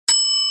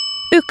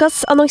Ukas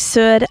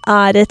annonsør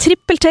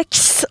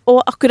TrippelTex, og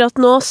akkurat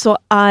nå så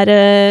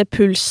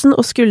pulsen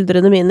og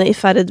skuldrene mine i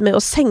ferd med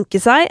å senke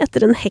seg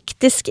etter en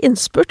hektisk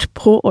innspurt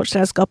på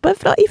årsregnskapet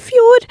fra i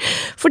fjor.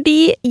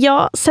 Fordi,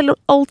 ja, selv om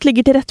alt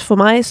ligger til rette for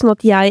meg, sånn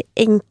at jeg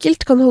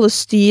enkelt kan holde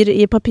styr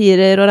i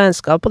papirer og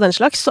regnskap og den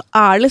slags, så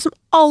det liksom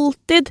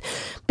alltid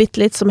bitte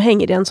litt som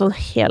henger igjen sånn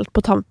helt på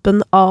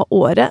tampen av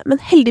året.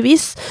 Men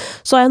heldigvis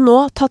så har jeg nå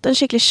tatt en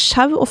skikkelig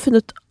sjau og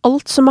funnet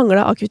alt som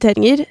manglet av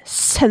kvitteringer,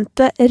 sendt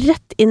det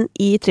rett inn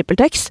i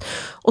TrippelTex,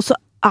 og så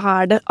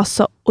det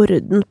altså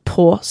orden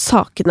på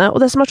sakene.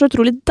 Og det som så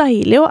utrolig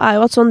deilig jo,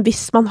 jo at sånn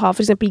hvis man har for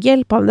eksempel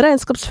hjelp av en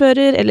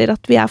regnskapsfører, eller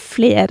at vi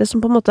flere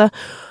som på en måte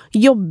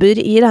jobber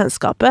i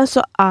regnskapet,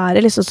 så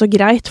det liksom så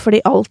greit,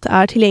 fordi alt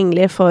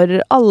tilgjengelig for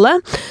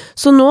alle.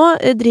 Så nå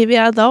driver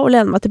jeg da og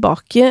lener meg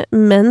tilbake,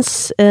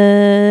 mens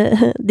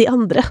de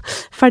andre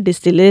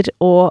ferdigstiller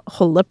og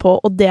holder på,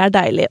 og det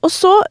deilig. Og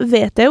så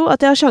vet jeg jo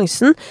at jeg har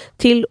sjansen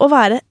til å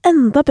være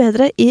enda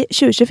bedre i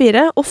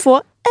 2024, og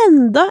få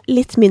enda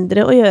litt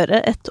mindre å gjøre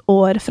et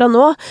år fra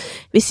nå,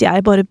 hvis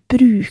jeg bare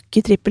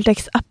bruker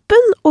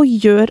TrippelTex-appen og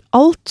gjør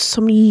alt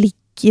som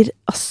ligger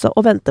altså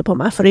å vente på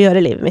meg for å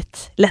gjøre livet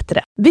mitt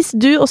lettere. Hvis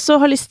du også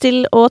har lyst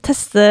til å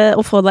teste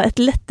og få deg et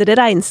lettere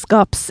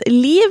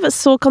regnskapsliv,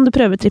 så kan du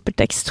prøve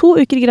TrippelTex 2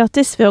 uker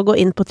gratis ved å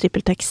gå inn på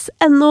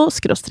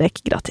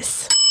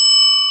trippeltex.no/gratis.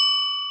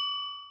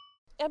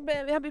 Jeg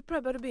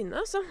pleier bare å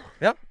begynne, altså.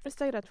 Ja. Hvis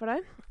det greit for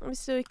deg.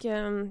 Hvis du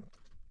ikke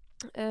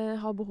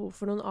har behov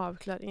for noen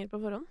avklaringer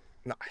på forhånd.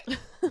 Nei,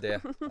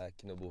 det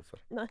ikke noe behov for.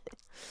 Nei.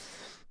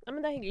 Ja,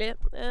 men det hyggelig.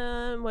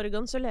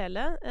 Morgan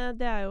Solele,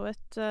 det jo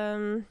et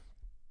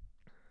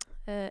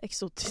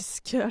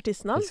eksotisk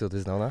artistnavn.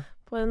 Eksotisk navn, ja.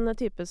 På en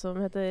type som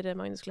heter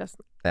Magnus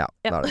Claesen. Ja,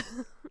 det det.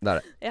 Det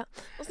det. Ja.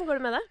 Hvordan går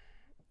det med deg?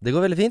 Det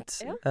går veldig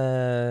fint. Ja.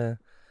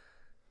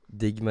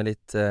 Digg med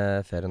litt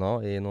ferie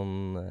nå i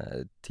noen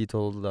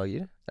 10-12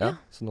 dager. Ja.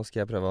 Så nå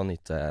skal jeg prøve å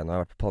nyte. Nå har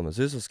jeg vært på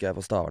Palmesus, så skal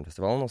jeg på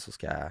Stavernfestivalen, og så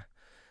skal jeg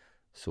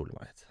sole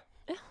meg litt.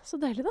 Ja, så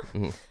deilig da.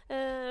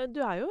 Du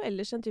jo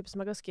ellers en type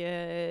som ganske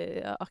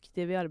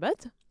aktiv i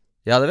arbeid.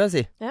 Ja, det vil jeg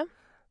si. Ja.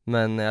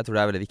 Men jeg tror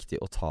det veldig viktig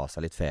å ta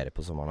seg litt ferie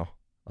på sommeren nå.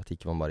 At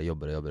ikke man bare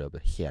jobber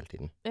hele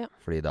tiden. Ja.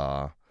 Fordi da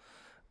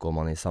går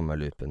man i samme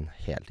loopen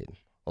hele tiden.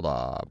 Og da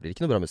blir det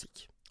ikke noe bra musikk.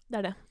 Det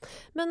det.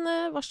 Men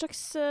hva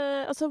slags,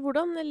 altså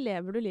hvordan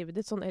lever du livet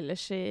ditt sånn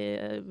ellers i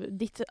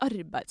ditt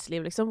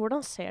arbeidsliv, liksom?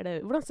 Hvordan ser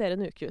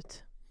en uke ut?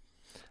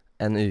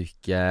 En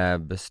uke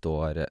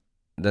består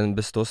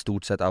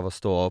stort sett av å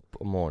stå opp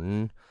om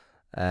morgenen,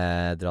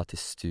 dra til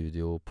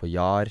studio på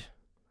Jar,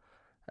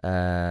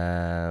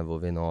 hvor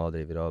vi nå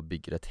driver og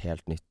bygger et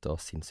helt nytt og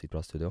sinnssykt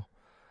bra studio.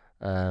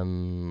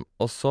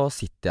 Og så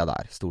sitter jeg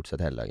der stort sett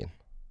hele dagen.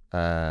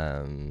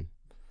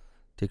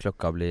 Til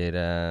klokka blir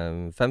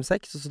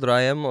 5-6, og så drar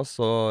jeg hjem, og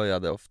så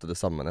det ofte det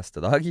samme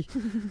neste dag.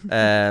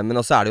 Men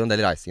også det jo en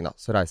del reising da,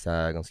 så reiser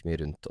jeg ganske mye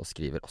rundt og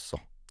skriver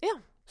også. Ja.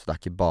 Så det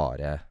ikke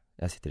bare,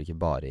 jeg sitter ikke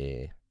bare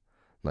i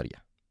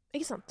Norge.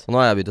 Ikke sant? Og nå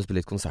har jeg begynt å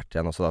spille litt konsert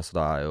igjen også da, så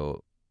da jo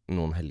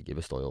noen helger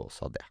består jo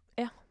også av det.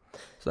 Ja.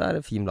 Så det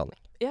en fin blanding.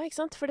 Ja,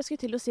 ikke sant? For det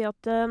skulle til å si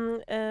at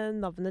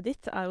navnet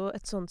ditt jo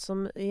et sånt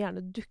som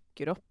gjerne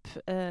dukker opp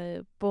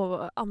på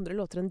andre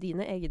låter enn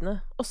dine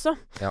egne også.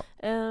 Ja.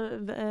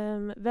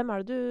 Hvem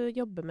det du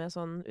jobber med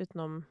sånn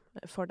utenom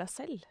for deg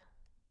selv?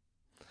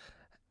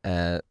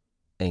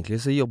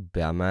 Egentlig så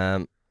jobber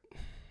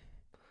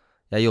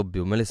jeg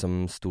jobber jo med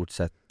liksom stort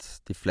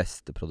sett de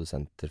fleste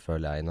produsenter,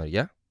 føler jeg, i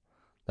Norge.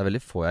 Det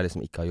veldig få jeg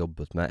liksom ikke har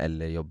jobbet med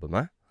eller jobber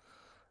med.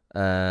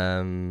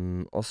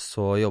 Og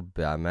så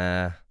jobber jeg med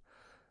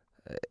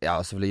jeg har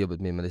selvfølgelig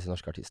jobbet mye med disse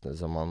norske artistene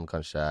som man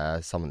kanskje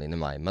sammenligner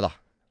meg med, da.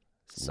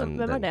 Så hvem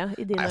det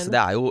i dine øyne? Altså,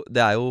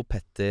 det jo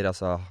Petter,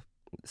 altså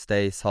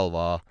Stace,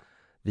 Halva,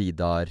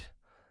 Vidar,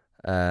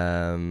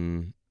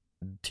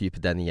 typ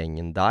den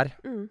gjengen der.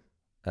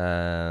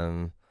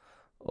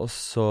 Og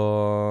så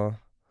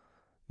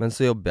men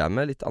så jobber jeg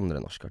med litt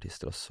andre norske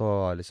artister også,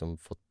 og har liksom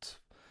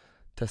fått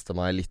testet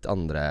meg litt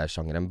andre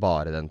sjanger enn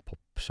bare den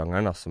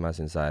popsjangeren, da, som jeg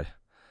synes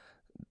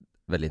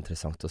veldig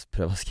interessant å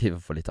prøve å skrive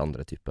for litt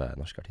andre type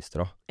norske artister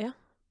også. Ja.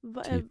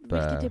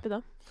 Hvilke type da?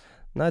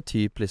 Nei,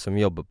 liksom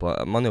man jobber på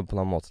en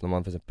annen måte når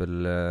man for eksempel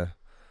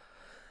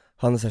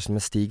har en session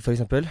med Stig, for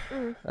eksempel.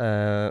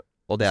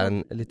 Og det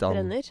en litt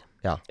annen... Brenner.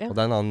 Ja, og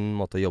det en annen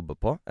måte å jobbe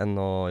på enn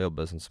å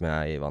jobbe sånn som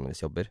jeg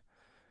vanligvis jobber.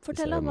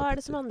 Fortell deg, hva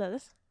det som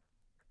annerledes?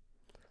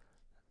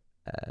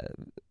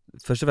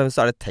 Først og fremst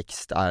det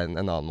tekst en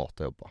annen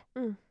måte å jobbe på.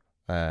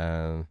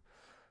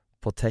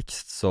 På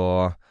tekst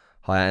så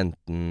har jeg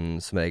enten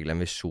som regel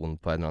en visjon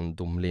på en eller annen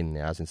dum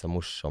linje jeg synes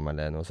morsom,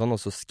 eller noe sånt, og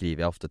så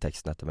skriver jeg ofte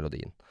teksten etter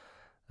melodien.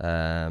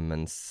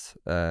 Mens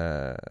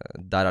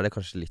der det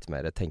kanskje litt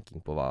mer tenking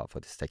på hva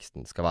faktisk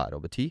teksten skal være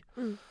og bety.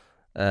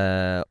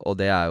 Og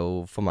det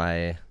jo for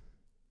meg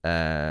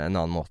en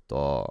annen måte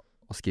å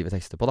skrive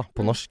tekster på, da,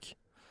 på norsk.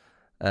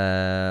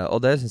 Og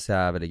det synes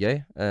jeg veldig gøy.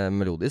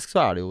 Melodisk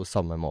så det jo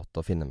samme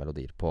måte å finne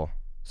melodier på,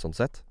 sånn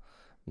sett.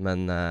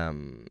 Men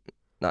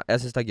nei,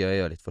 jeg synes det gøy å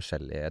gjøre litt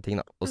forskjellige ting,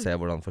 da. Og se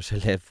hvordan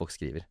forskjellige folk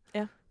skriver.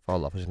 Ja. Og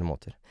alle har forskjellige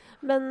måter.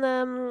 Men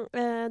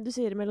du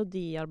sier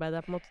melodiarbeid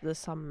er på en måte det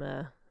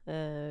samme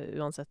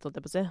uansett, holdt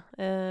jeg på å si.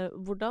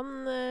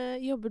 Hvordan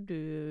jobber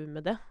du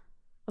med det?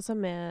 Altså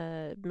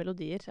med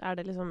melodier. Er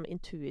det liksom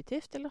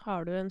intuitivt, eller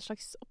har du en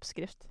slags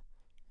oppskrift?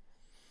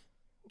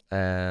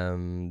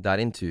 Det er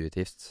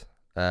intuitivt.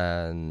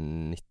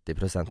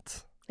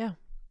 90%. Ja. I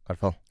hvert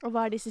fall. Og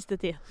hva er de siste 10?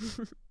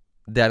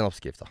 Det er en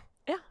oppskrift, da.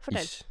 Ja,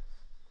 fortell. Ish.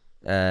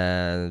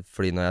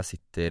 Fordi når jeg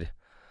sitter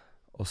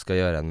og skal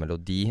gjøre en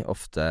melodi,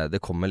 ofte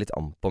det kommer litt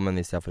an på, men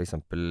hvis jeg for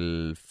eksempel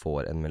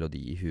får en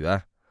melodi i huet,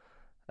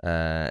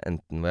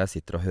 enten hvor jeg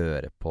sitter og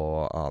hører på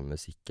annen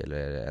musikk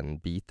eller en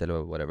beat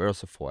eller whatever, og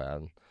så får jeg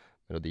en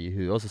melodi i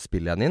huet, og så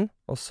spiller jeg den inn,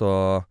 og så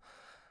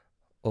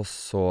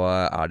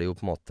er det jo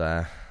på en måte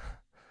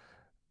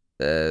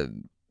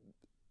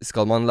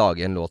skal man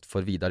lage en låt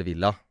for Vidar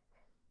Villa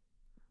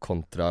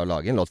kontra å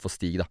lage en låt for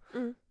Stig, da,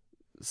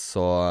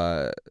 så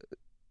er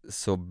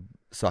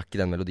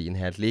ikke den melodien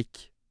helt lik,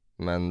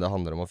 men det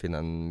handler om å finne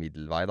en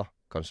middelvei, da,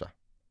 kanskje,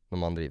 når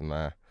man driver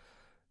med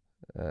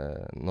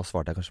nå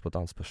svarte jeg kanskje på et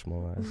annet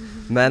spørsmål,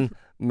 men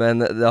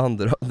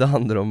det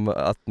handler om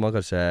at man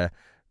kanskje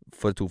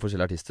for to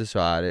forskjellige artister så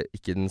er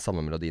ikke den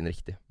samme melodien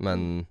riktig,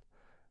 men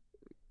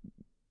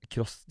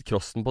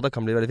crossen på det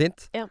kan bli veldig fint.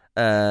 Ja.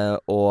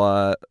 Og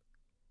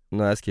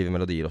når jeg skriver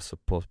melodier også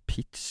på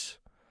pitch,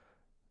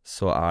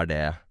 så er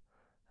det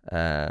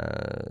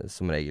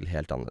som regel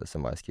helt annerledes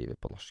enn hva jeg skriver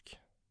på norsk.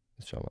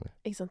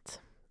 Ikke sant.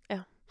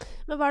 Ja.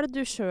 Men hva er det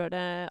du selv,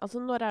 altså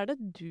når er det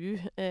du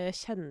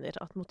kjenner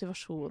at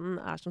motivasjonen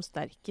er som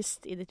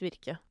sterkest i ditt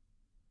virke?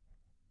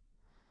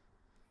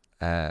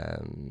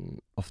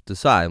 Ofte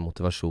så er jo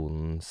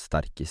motivasjonen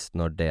sterkest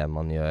når det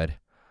man gjør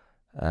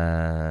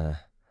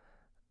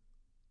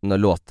når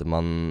låter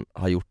man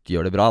har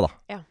gjør det bra, da.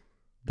 Ja.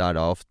 Det er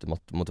da ofte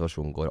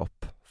motivasjonen går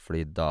opp,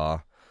 fordi da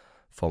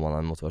får man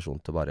en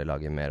motivasjon til å bare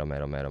lage mer og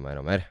mer og mer og mer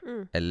og mer.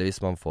 Eller hvis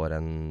man får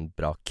en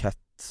bra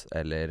cut,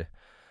 eller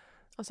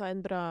altså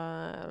en bra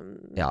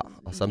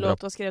altså en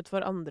låt var skrevet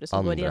for andre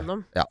som går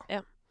igjennom.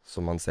 Ja. Så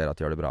man ser at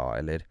de gjør det bra,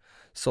 eller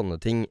sånne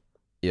ting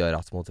gjør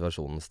at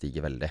motivasjonen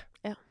stiger veldig.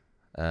 Ja.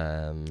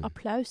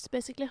 Applaus,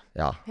 basically.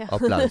 Ja,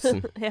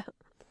 applausen. Ja.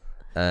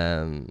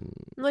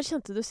 Når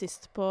kjente du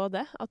sist på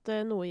det? At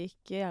noe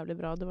gikk jævlig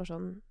bra, du var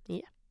sånn,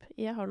 jepp,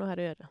 jeg har noe her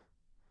å gjøre.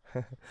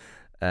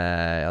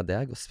 Ja, det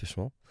er et godt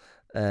spørsmål.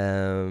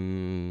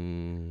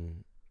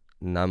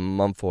 Nei,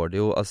 man får det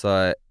jo,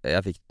 altså,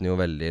 jeg fikk den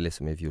jo veldig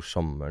liksom i fjor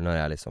sommer, når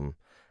jeg liksom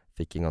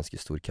fikk en ganske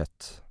stor cut.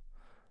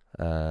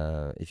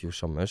 I fjor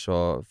sommer,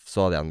 så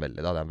hadde jeg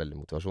da hadde jeg en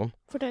veldig motivasjon.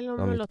 Fortell om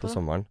låta. Midt på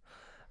sommeren.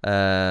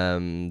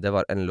 Det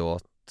var en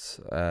låt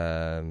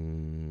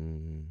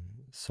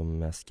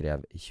som jeg skrev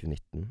i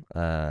 2019,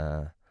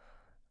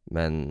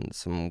 men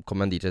som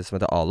kom en DJ som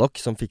heter Alok,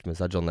 som fikk med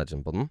seg John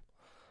Legend på den.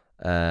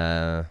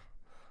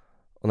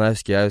 Og når jeg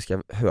husker jeg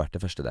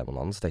hørte første demoen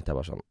av den, så tenkte jeg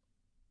bare sånn,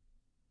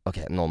 ok,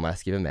 nå må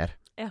jeg skrive mer.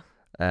 Ja.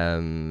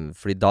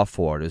 Fordi da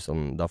får du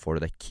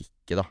det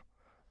kicket, da,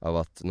 av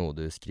at noe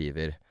du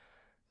skriver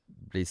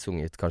blir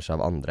sunget kanskje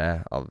av andre,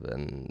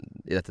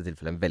 i dette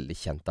tilfellet en veldig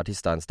kjent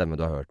artist, en stemme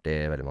du har hørt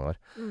i veldig mange år.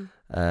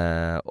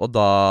 Og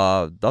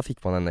da fikk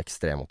man en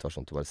ekstrem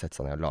motivasjon til å bare sette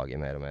seg ned og lage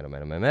mer og mer og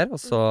mer og mer, og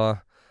så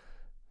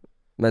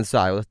men så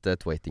er jo dette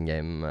et waiting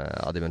game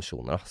av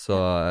dimensjoner, da,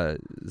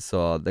 så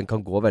den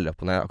kan gå veldig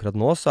opp og ned. Akkurat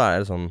nå så er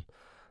det sånn,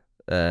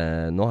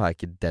 nå har jeg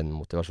ikke den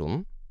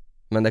motivasjonen,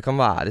 men det kan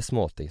være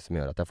småting som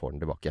gjør at jeg får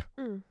den tilbake.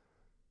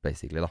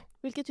 Basically, da.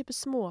 Hvilke type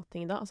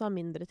småting, da? Altså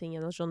mindre ting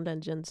enn John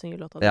Legend synger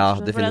låta? Ja,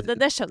 for det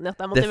skjønner jeg at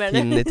det er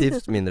motiverende.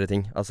 Definitivt mindre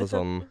ting. Altså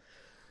sånn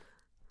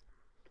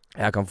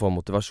jeg kan få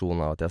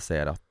motivasjon av at jeg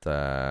ser at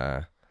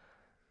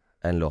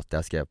en låt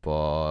jeg skrev på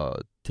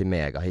til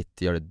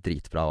megahit gjør det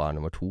dritbra og er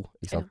nummer 2,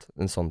 ikke sant? Ja.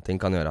 En sånn ting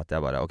kan gjøre at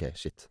jeg bare, ok,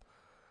 shit.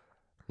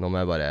 Nå må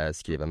jeg bare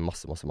skrive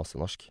masse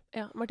norsk.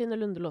 Ja, Martine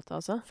Lunde-låta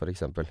altså. For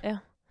eksempel. Ja.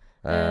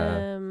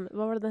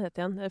 Hva var det den het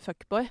igjen?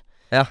 Fuckboy.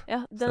 Ja,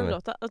 den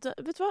låta. Altså,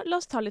 vet du hva, la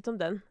oss ta litt om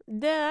den.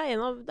 Det er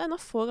en av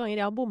få ganger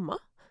jeg har bomma.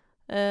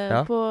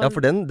 For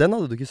den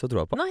hadde du ikke så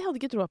troa på. Nei, jeg hadde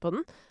ikke troa på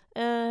den.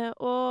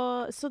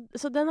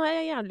 Så den har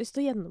jeg gjerne lyst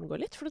til å gjennomgå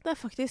litt, for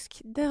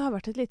det har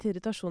vært et lite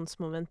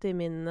irritasjonsmoment i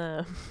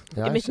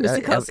mitt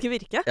musikalske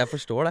virke. Jeg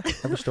forstår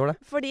det.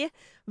 Fordi,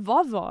 hva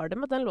var det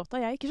med den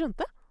låta jeg ikke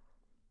skjønte?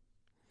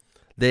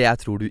 Det jeg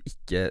tror du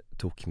ikke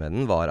tok med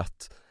den, var at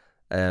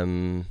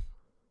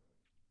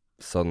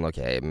sånn, ok,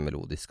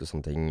 melodisk og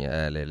sånne ting,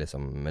 eller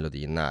liksom,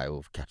 melodien er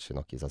jo catchy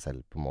nok i seg selv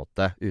på en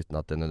måte, uten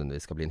at det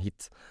nødvendigvis skal bli en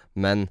hit.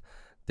 Men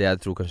det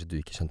jeg tror kanskje du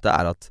ikke skjønte,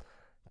 er at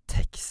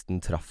teksten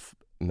traff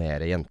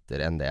mer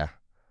jenter enn det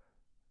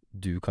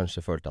du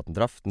kanskje følte at den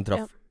traff. Den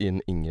traff i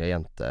en yngre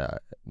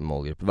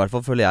jentemålgruppe. I hvert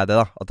fall føler jeg det,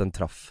 da, at den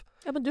traff.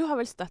 Ja, men du har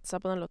vel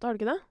statsa på den låta, har du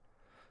ikke det?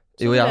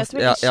 Så jo,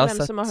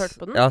 som har hørt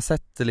på den? Jeg har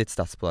sett litt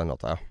stats på den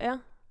låta, ja.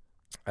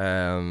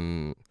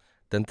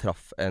 Den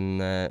traff en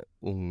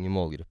ung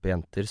målgruppe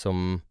jenter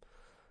som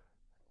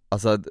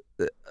altså,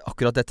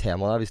 akkurat det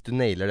temaet der, hvis du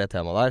nailer det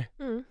temaet der,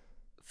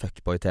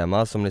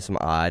 fuckboy-temaet, som liksom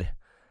er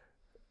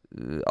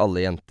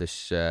alle jenters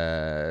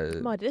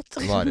Mareritt.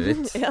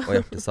 mareritt Ja. og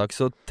hjertesak,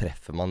 så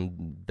treffer man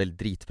vel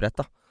dritbrett,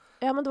 da.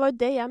 Ja, men det var jo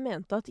det jeg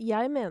mente. At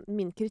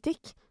min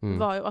kritikk Mm.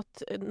 var jo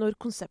at når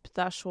konseptet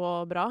er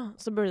så bra,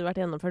 så burde det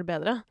vært gjennomført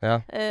bedre.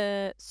 Ja.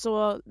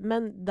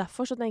 Men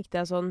derfor så tenkte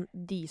jeg sånn,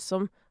 de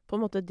som på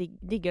en måte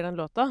digger den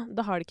låta,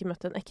 da har de ikke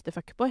møtt en ekte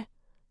fuckboy.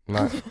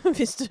 Nei.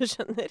 Hvis du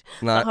skjønner.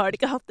 Nei. Da har de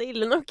ikke hatt det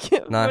ille nok.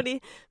 Nei.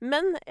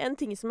 Men en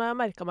ting som jeg har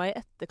merket meg i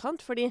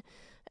etterkant, fordi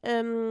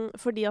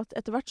at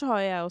etter hvert så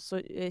har jeg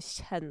også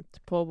kjent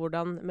på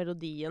hvordan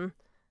melodien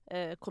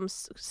kom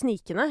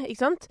snikende,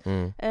 ikke sant?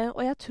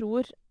 Og jeg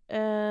tror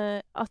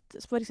at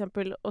for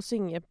eksempel å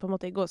synge på en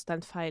måte i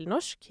gåstegn feil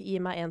norsk, gi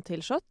meg en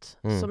til shot,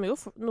 som jo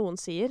noen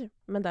sier,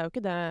 men det er jo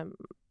ikke det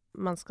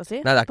man skal si.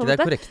 Nei, det er på ikke en det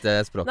måte. korrekte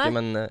språket, Nei.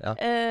 men ja.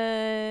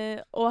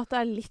 Og at det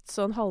er litt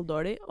sånn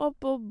halvdårlig. Opp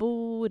på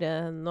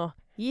bordet nå,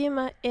 gi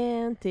meg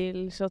en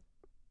til shot.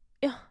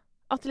 Ja,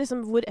 at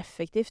liksom hvor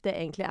effektivt det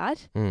egentlig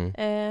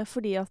er.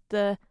 Fordi at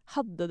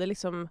hadde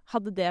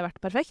det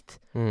vært perfekt,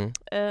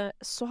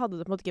 så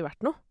hadde det på en måte ikke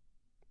vært noe.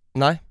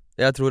 Nei,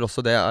 jeg tror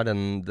også det er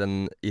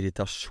den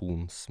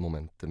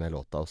irritasjonsmomentet med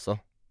låta også,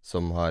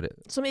 som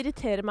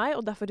irriterer meg,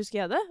 og derfor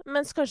husker jeg det.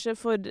 Mens kanskje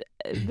for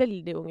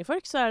veldig unge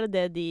folk, så er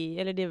det de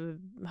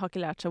har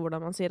ikke lært seg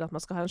hvordan man sier at man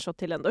skal ha en shot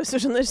til enda, hvis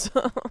du skjønner,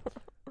 så...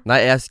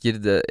 Nei,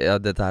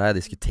 dette her har jeg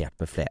diskutert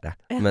med flere.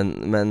 Ja.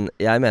 Men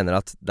jeg mener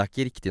at det er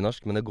ikke riktig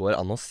norsk, men det går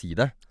an å si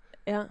det.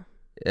 Ja.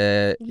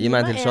 Gi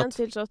meg en en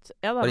til shot. shot.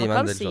 Ja da, Bare gi man meg en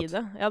kan til si shot.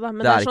 det. Ja da,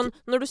 men Det det er er sånn,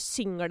 når du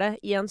synger det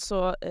i en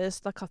så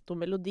stakkato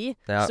melodi,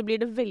 Ja. så blir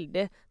det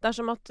veldig... Det er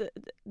som at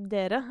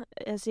dere,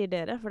 jeg sier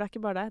dere, for det er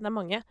ikke bare deg, det er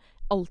mange,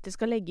 alltid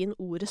skal legge inn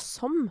ordet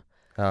som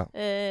Ja.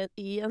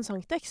 i en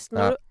sangtekst. Ja.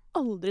 Når du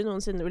aldri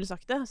noensinne ville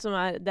sagt det,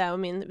 det er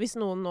jo hvis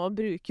noen nå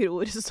bruker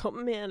ordet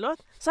som i en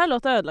låt, så er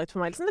låta ødelagt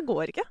for meg, liksom. Det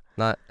går ikke.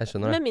 Nei, jeg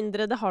skjønner det. Med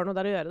mindre det har noe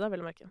der å gjøre, da,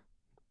 vil jeg merke.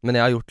 Men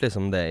jeg har gjort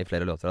liksom det i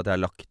flere låter, at jeg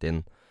har lagt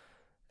inn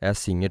Jeg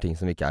synger ting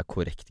som ikke er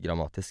korrekt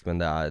grammatisk, men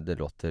det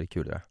låter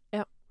kulere.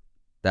 Ja.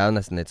 Det er jo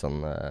nesten litt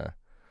sånn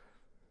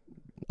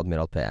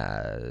Admiral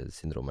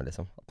P-syndromet,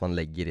 liksom. At man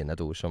legger inn et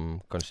ord som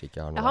kanskje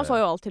ikke har noe Ja, han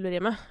får jo alt til å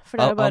rime, for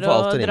det er jo Han bare får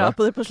alt å til å dra rime.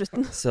 på det på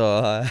slutten. Så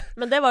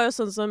Men det var jo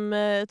sånn som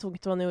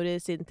Tungtvann gjorde i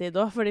sin tid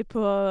òg, fordi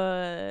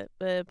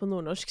på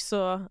nordnorsk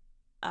så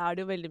er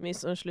det jo veldig mye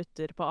som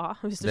slutter på A,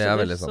 hvis du Det er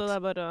skjønner. veldig sant. Så det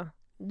er bare å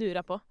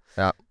dure på.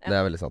 ja, det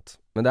er veldig sant.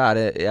 Men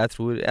det jeg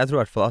tror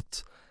i hvert fall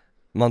at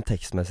man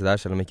tekstmessig der,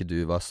 selv om ikke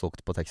du var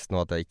solgt på teksten,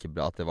 og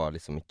at det var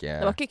liksom ikke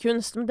Det var ikke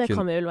kunst, men det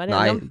kan vi vel være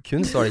Nei, enige om.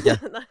 kunst var det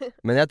ikke. Nei.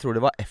 Men jeg tror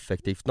det var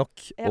effektivt nok,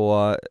 Ja.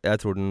 og jeg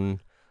tror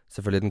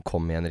selvfølgelig den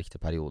kom i en riktig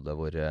periode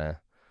hvor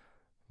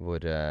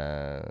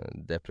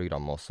det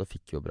programmet også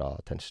fikk jo bra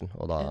attention,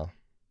 og da Ja.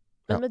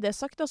 Men med det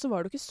sagt da, så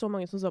var det ikke så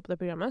mange som så på det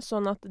programmet,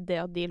 sånn at det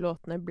at de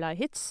låtene ble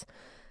hits,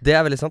 Det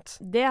er veldig sant.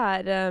 det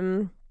er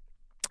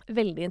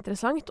veldig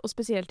interessant, og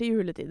spesielt i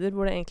juletider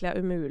hvor det egentlig er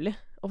umulig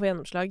å få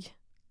gjennomslag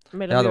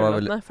mellom Ja, det var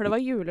julelåtene. For det var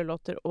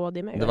julelåter og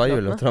de Det var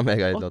julelåter og Og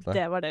Megahit-låtene.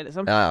 det var det,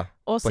 liksom. Ja, ja.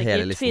 Og på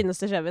hele sikkert listen.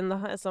 fineste Chevyen,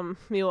 da, som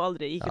jo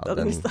aldri gikk ut Ja, av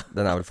den lista.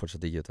 den er vel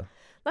fortsatt ikke ute.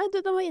 Nei,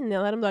 du, den var inne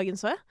igjen her om dagen,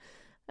 så jeg.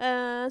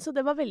 Så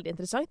det var veldig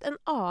interessant. En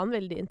annen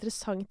veldig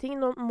interessant ting,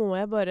 nå må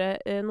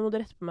du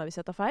rette på meg hvis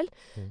jeg tar feil,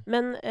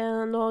 men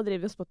nå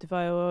driver jo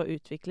Spotify og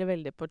utvikler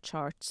veldig på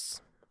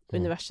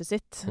charts-universet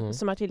sitt,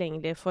 som er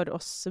tilgjengelig for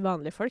oss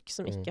vanlige folk,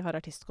 som ikke har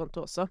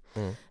artistkonto også.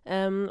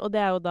 Og det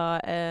er jo da,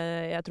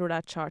 jeg tror det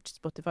er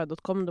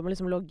chartspotify.com, du må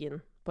liksom logge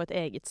inn på et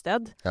eget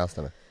sted Ja,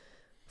 stemmer.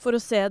 for å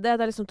se det.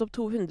 Det er liksom topp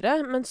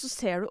 200, men så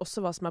ser du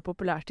også hva som er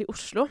populært i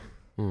Oslo,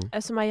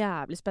 som er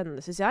jævlig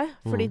spennende, synes jeg,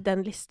 fordi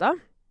den lista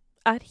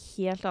er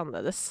helt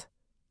annerledes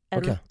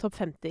enn Ok. topp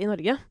 50 i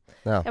Norge.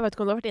 Ja. Jeg vet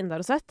ikke om du har vært inne der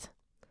og sett?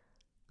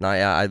 Nei,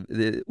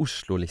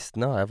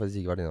 Oslo-listene har jeg faktisk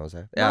ikke vært inne og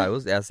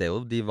sett. Jeg ser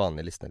jo de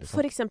vanlige listene, liksom.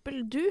 For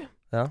eksempel, du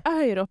Ja. er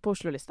høyere opp på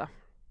Oslo-lista.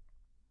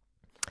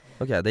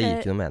 Ok, det gir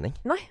ikke noe mening.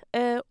 Nei,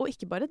 og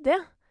ikke bare det.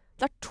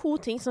 Det er to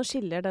ting som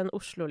skiller den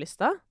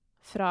Oslo-lista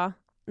fra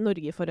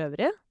Norge for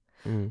øvrig,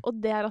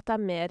 og det er at det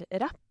er mer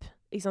rapp.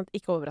 Ikke sant?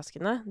 Ikke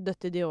overraskende.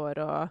 Dødt i Dior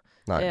og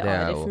Nei, det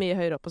er Arif jo mye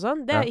høyere opp og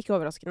sånn. Det er Ja. ikke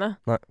overraskende.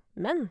 Nei.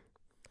 Men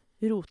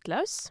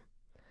Rotlaus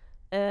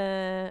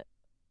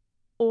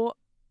og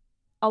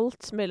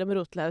alt mellom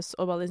Rotlaus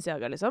og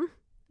Balenciaga, liksom,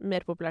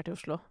 mer populært i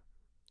Oslo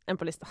enn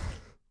på lista.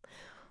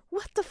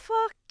 What the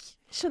fuck?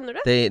 Skjønner du?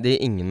 Det gir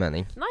ingen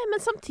mening. Nei, men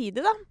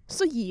samtidig da,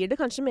 så gir det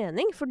kanskje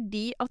mening,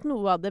 fordi at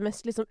noe av det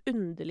mest liksom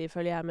underlige,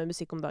 føler jeg, med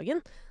musikk om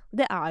dagen,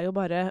 det er jo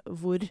bare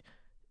hvor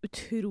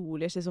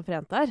utrolig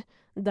schizofrent det er.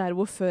 Der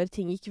hvor før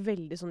ting gikk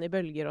veldig sånn i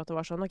bølger, og at det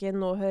var sånn, ok,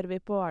 nå hører vi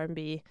på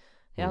R&B,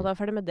 ja, da er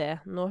ferdig med det,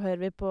 nå hører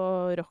vi på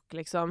rock,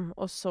 liksom,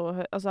 og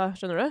så, altså,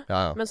 skjønner du?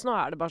 Ja, ja. Mens nå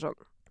er det bare sånn,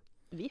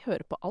 vi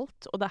hører på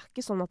alt, og det er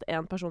ikke sånn at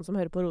en person som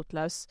hører på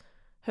Rotlaus,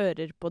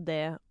 hører på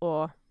det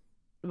og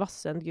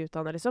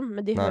Vassendgutane, liksom,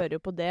 men de Nei. hører jo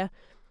på det,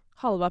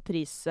 Halva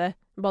Prise,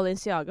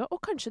 Balenciaga,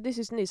 og kanskje de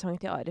synes nye sang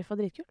til Arif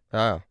var dritkul.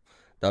 Ja, ja.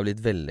 Det har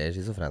blitt veldig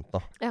schizofrent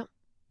nå. Ja.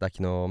 Det er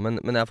ikke noe,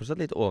 men jeg er fortsatt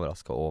litt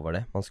overrasket over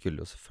det. Man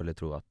skulle jo selvfølgelig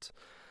tro at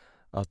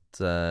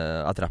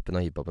rappen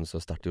og hiphopen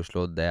står sterkt i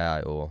Oslo, det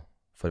er jo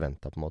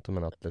forventet på en måte,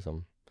 men at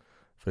liksom,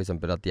 for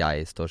eksempel at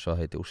jeg står så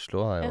høyt i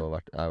Oslo er jo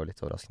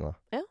litt overraskende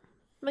da.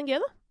 Men gøy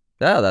da.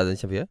 Ja, det er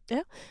kjempegøy.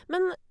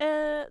 Men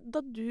da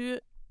du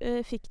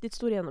fikk ditt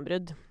store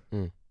gjennombrudd,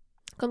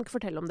 kan du ikke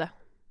fortelle om det?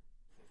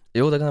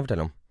 Jo, det kan jeg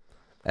fortelle om.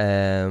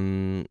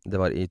 Det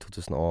var i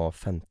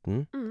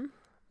 2015,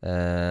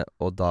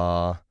 og da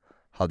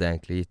hadde jeg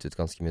egentlig gitt ut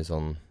ganske mye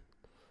sånn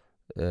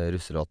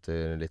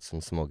russelåter, litt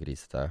sånn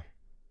smågrisete.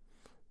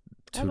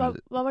 Ja,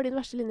 hva var din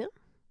verste linje?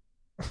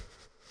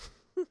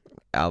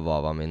 Ja,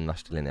 hva var min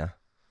verste linje?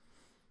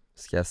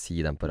 Skal jeg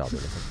si den på radio,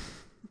 liksom?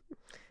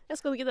 Jeg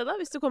skal ikke det da,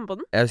 hvis du kommer på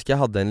den. Jeg husker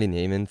jeg hadde en linje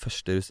i en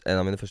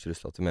av mine første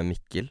russelåter med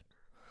Mikkel.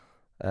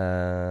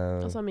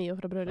 Altså Mio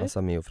fra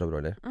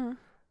Broiler.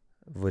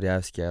 Hvor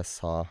jeg husker jeg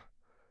sa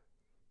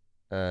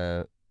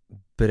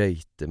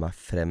brøyte meg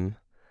frem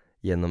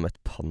gjennom et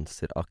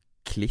panser av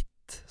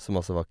klitt, som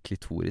altså var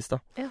klitoris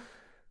da. Ja.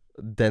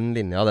 Den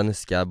linja, den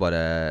husker jeg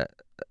bare.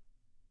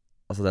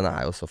 Altså, den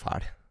er jo så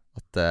fæl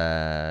at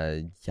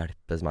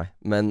hjelpes meg.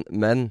 Men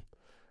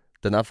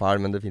den er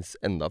fæl, men det finnes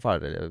enda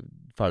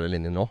fælere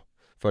linjer nå,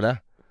 føler jeg.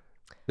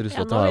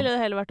 Ja, nå ville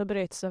det heller vært å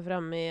brøyte seg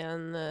frem i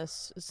en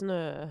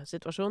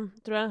snøsituasjon,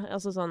 tror jeg.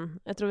 Altså sånn,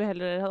 jeg tror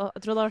det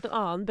hadde vært en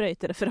annen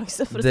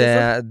brøytereferanse, for å si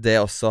sånn. Det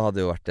også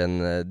hadde jo vært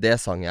det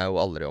sang jeg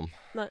jo aldri om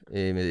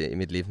i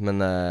mitt liv,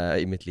 men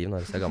i mitt liv,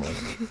 når jeg er gammel.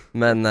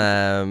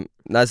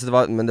 Nei, så det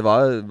var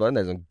en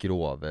del sånn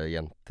grove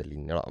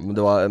jentelinjer da.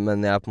 Men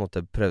jeg på en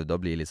måte prøvde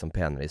å bli litt sånn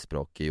penere i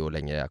språket jo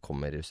lenger jeg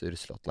kom i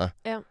russelåtene.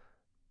 Ja.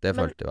 Det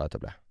følte jo at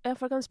jeg ble. Ja,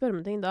 for jeg kan spørre om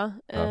en ting da.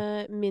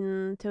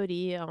 Min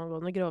teori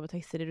angående grove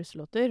tekster i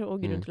russelåter, og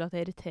grunnen til at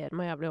jeg irriterer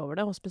meg jævlig over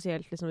det, og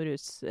spesielt liksom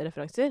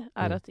rusreferanser,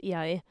 er at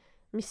jeg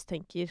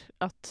mistenker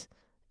at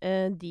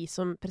de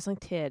som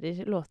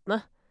presenterer låtene,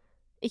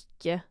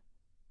 ikke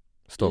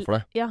står for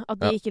det. Ja,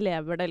 at de ikke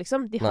lever det,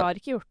 liksom. De har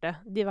ikke gjort det.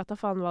 De vet da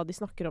faen hva de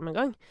snakker om en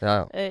gang.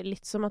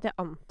 Litt som at jeg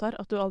antar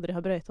at du aldri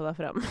har brøyta deg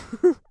frem.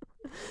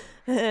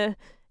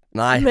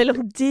 Nei.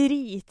 Mellom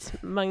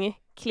dritmange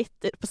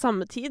klitter på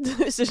samme tid.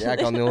 Jeg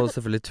kan jo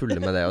selvfølgelig tulle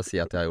med det og si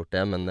at jeg har gjort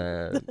det,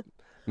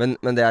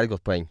 men det er et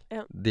godt poeng.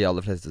 Ja. De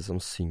aller fleste som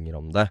synger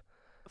om det.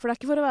 For det er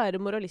ikke for å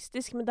være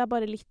moralistisk, men det er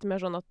bare litt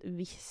mer sånn at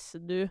hvis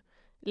du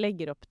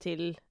legger opp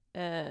til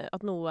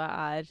at noe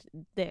er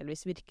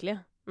delvis virkelig,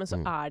 men så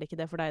er det ikke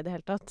det for deg i det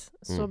hele tatt,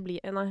 så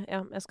blir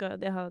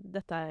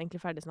dette er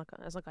egentlig ferdig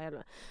snakket. Jeg snakket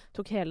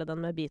tok hele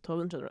den med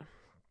Beethoven, skjønner du.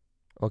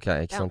 Ok,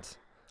 ikke sant.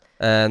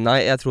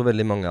 Nei, jeg tror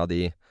veldig mange av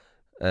de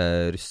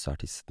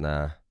russeartistene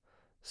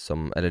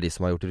eller de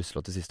som har gjort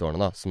russelåt de siste årene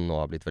da, som nå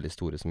har blitt veldig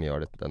store, som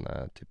gjør denne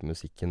type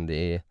musikken,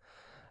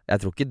 jeg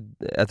tror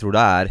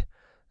det er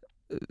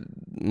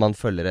man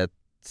følger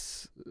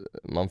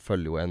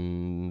jo en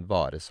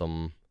vare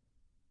som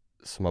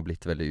har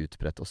blitt veldig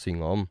utbredt å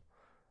synge om,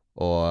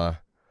 og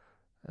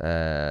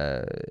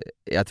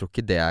jeg tror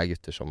ikke det er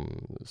gutter som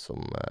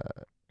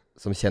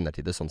kjenner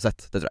til det sånn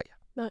sett, det tror jeg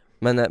ikke. Nei.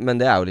 Men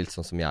det er jo litt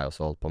sånn som jeg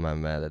også holdt på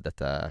med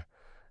dette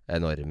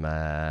enorme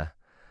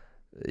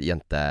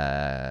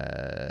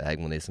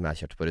jentehegemoni som jeg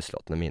kjørte på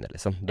russelåtene mine,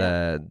 liksom.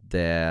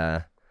 Det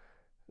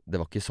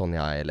var ikke sånn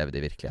jeg levde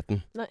i virkeligheten.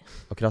 Nei.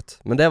 Akkurat.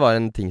 Men det var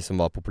en ting som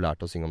var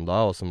populært å synge om da,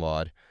 og som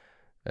var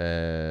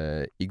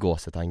i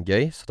gåsetegn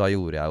gøy, så da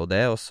gjorde jeg jo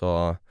det, og så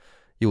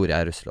gjorde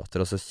jeg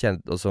russelåter,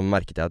 og så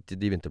merket jeg at de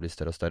begynte å bli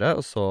større og større,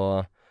 og så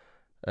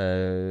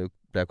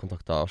ble jeg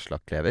kontaktet av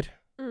Aslak Klever,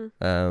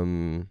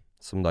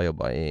 som da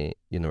jobbet i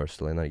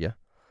Universal i Norge.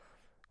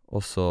 Og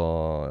så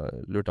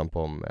lurte han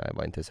på om jeg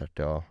var interessert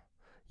i å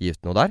gi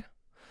ut noe der.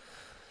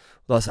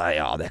 Og da sa jeg,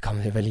 ja, det kan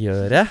vi vel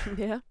gjøre.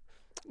 Ja.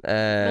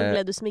 Men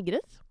ble du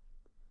smigret?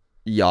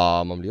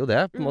 Ja, man blir jo det,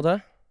 på en måte.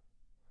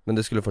 Men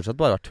det skulle fortsatt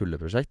bare vært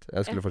tulleprosjekt.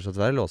 Jeg skulle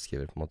fortsatt være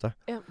låtskriver, på en måte.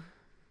 Ja.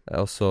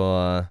 Og så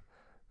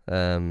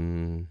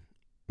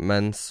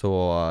men så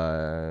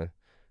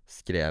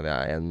skrev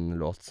jeg en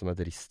låt som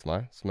heter Rist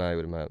meg, som jeg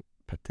gjorde med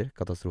Petter,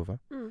 Katastrofe.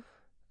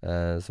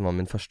 Som var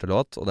min første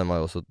låt, og den var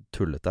jo også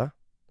tullete,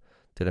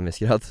 til en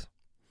viss grad.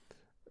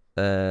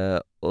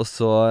 Og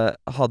så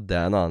hadde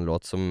jeg en annen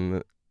låt som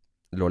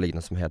lå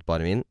liggende som het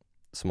Bare min,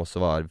 som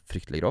også var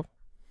fryktelig grov.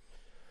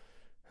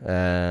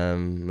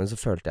 Men så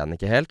følte jeg den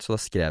ikke helt, så da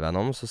skrev jeg den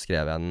om, så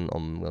skrev jeg den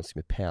om ganske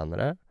mye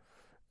penere,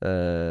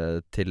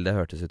 til det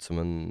hørtes ut som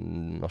en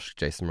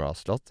norsk Jason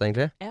Mraz-låt,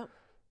 egentlig. Ja.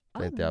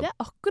 Det er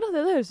akkurat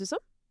det høres ut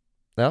som.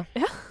 Ja.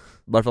 I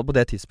hvert fall på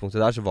det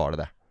tidspunktet der, så var det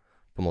det,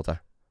 på en måte.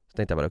 Så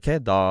tenkte jeg bare, ok,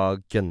 da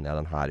gønner jeg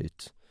den her ut.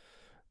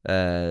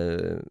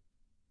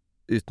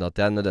 Uten at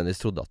jeg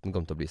nødvendigvis trodde at den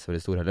kom til å bli så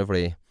veldig stor heller,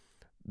 fordi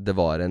det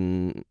var en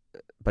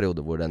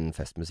periode hvor den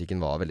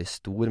festmusikken var veldig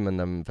stor, men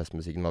den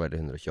festmusikken var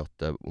veldig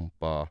 128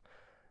 ompa.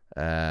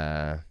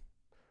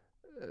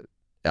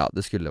 Ja,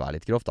 det skulle være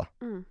litt grovt da,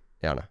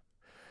 gjerne.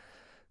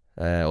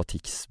 Og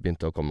Tix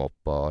begynte å komme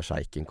opp, og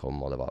Sjeiken kom,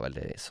 og det var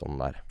veldig sånn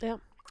der. Ja.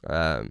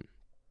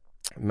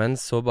 Men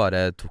så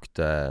bare tok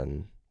det en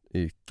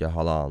uke,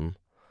 halvannen.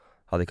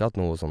 Hadde ikke hatt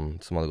noe sånn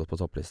som hadde gått på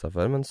topplista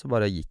før, men så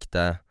bare gikk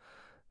det.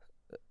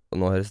 Og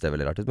nå høres det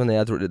veldig rart ut, men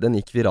jeg tror den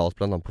gikk viralt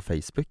blant annet på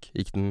Facebook.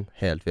 Gikk den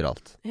helt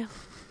viralt. Ja.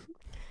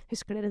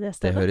 Husker dere det Det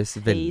stedet? høres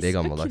veldig Facebook,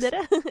 gammeldags.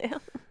 dere. Ja.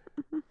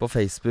 På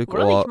Facebook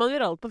Hvordan og gikk man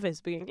viralt på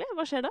Facebook egentlig?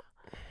 Hva skjer da?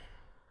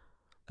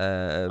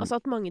 Altså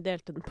at mange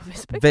delte den på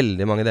Facebook?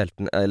 veldig mange delte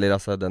den. Eller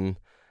altså,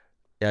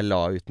 jeg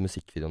la ut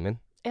musikkvideoen min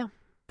Ja.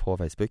 på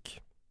Facebook.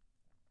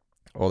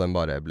 Og den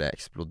bare ble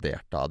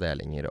eksplodert av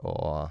delinger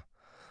og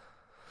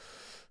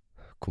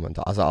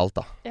kommentarer. Altså alt,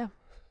 da. Ja.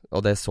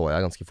 Og det så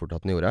jeg ganske fort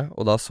at den gjorde.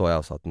 Og da så jeg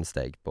også at den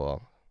steg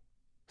på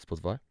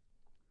Spotify.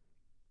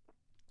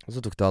 Og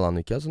så tok det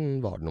halvannen uke, og så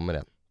var det nummer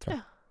 1, tror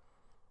jeg.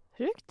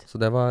 Sjukt. Så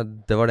det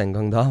var den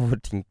gang da hvor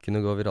ting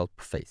kunne gå viralt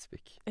på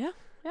Facebook. Ja,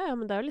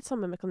 men det er jo litt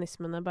samme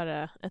mekanismene,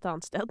 bare et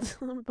annet sted,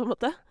 på en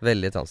måte.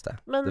 Veldig et annet sted.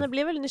 Men jeg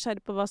blir veldig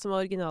nysgjerrig på hva som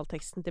var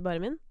originalteksten til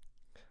Bare min.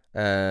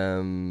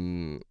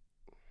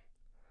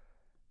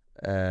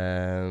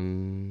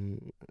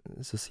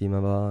 Så si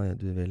meg hva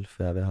du vil,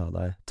 for jeg vil ha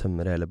deg.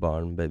 Tømmer hele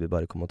baren, baby,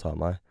 bare kom og ta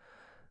meg.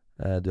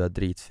 Du er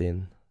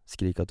dritfin,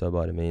 skrik at du er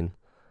bare min.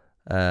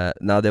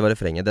 Nei, det var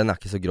refrenget. Den er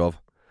ikke så grov.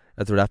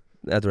 Jeg tror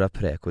det er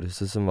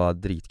prekoruset som var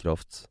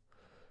dritgrovt.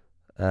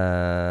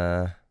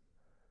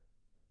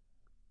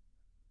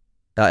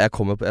 Ja, jeg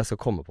skal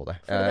komme på det.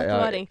 For dette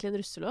var egentlig en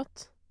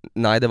russelåt?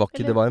 Nei, det var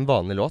ikke. Eller? Det var en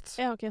vanlig låt.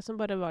 Ja, ok, som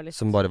bare var litt...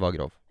 Som bare var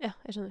grov. Ja,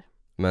 jeg skjønner.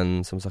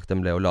 Men som sagt,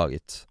 den ble jo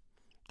laget.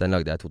 Den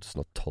lagde jeg i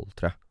 2012,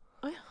 tror jeg.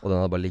 Ja. Og den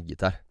hadde bare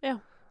ligget der. Ja.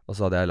 Og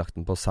så hadde jeg lagt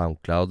den på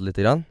SoundCloud litt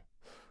grann.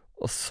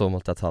 Og så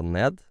måtte jeg ta den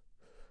ned.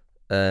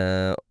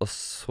 Og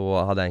så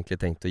hadde jeg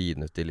egentlig tenkt å gi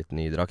den ut i litt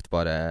ny drakt,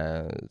 bare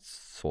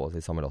så å si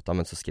samme låta,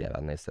 men så skrev jeg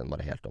den i stedet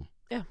bare helt om.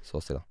 Ja. Så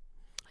å si da.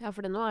 Ja,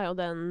 for nå er jo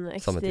den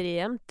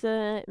ekstremt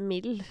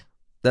mild.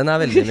 Den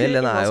er veldig mild.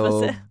 Den er jo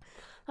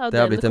Ja,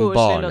 det har blitt en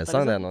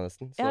barnesang, det liksom. nå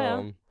nesten. Så,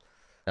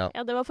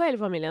 Ja, det var for hele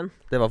familien.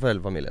 det var for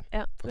hele familien.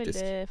 Ja, Faktisk.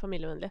 veldig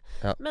familievennlig.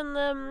 Ja. Men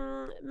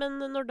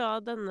når da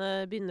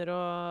denne begynner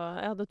å...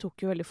 Ja, det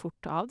tok jo veldig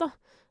fort av, da.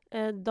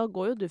 Da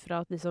går jo du fra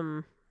at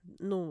liksom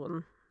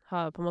noen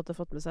har på en måte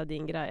fått med seg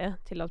din greie,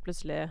 til at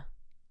plutselig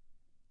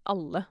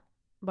alle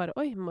bare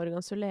Oi,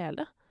 Morgan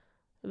Solele.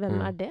 Hvem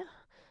er det?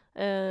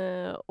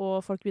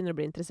 Og folk begynner å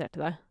bli interessert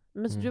i deg.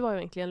 Mens du var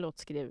jo egentlig en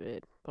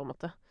låtskriver, på en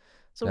måte.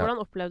 Så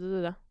hvordan opplevde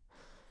du det?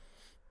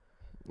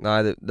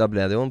 Nei, da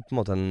ble det jo på en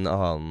måte en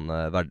annen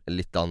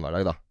litt annen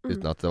hverdag, da.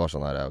 Uten at det var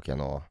sånn her ok,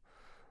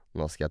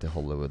 nå skal jeg til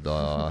Hollywood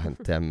og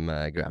hente hjem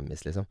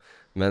Grammys, liksom.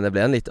 Men det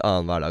ble en litt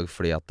annen hverdag,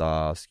 fordi at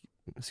da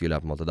skulle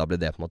jeg på en måte da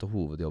ble det på en måte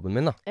hovedjobben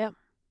min, da. Ja.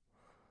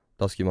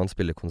 Da skulle man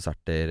spille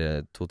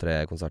konserter,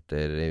 2-3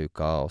 konserter i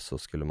uka, og så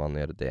skulle man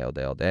gjøre det og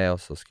det og det, og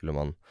så skulle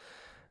man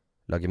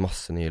lage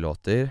masse nye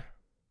låter,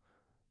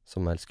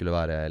 som helst skulle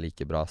være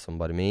like bra som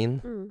Bare min.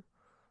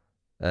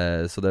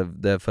 Så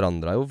det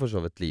forandret jo for så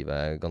vidt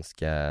livet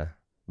ganske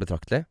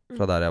betraktelig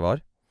fra der jeg var.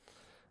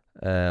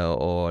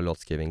 Og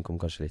låtskriving kom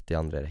kanskje litt i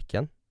andre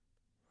rekken.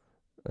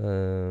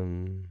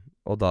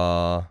 Og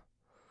da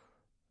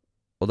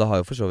har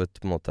jo for så vidt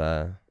på en måte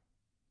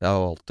jeg har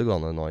holdt det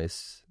gående nå i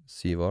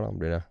 7 år, da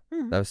blir det.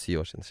 Det er jo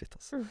 7 år siden, shit,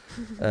 altså.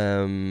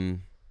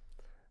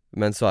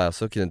 Men så har jeg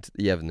også kunnet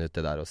jevne ut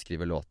det der og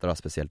skrive låter, da,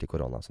 spesielt i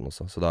korona og sånn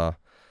også. Så da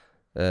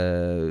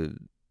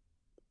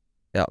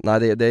ja, nei,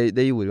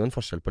 det gjorde jo en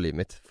forskjell på livet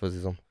mitt, for å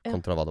si sånn,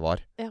 kontra hva det var.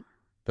 Ja.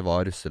 Det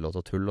var russelåt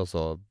og tull, og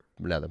så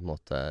ble det på en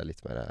måte litt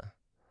mer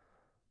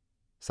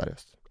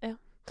seriøst. Ja.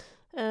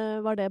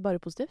 Var det bare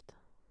positivt?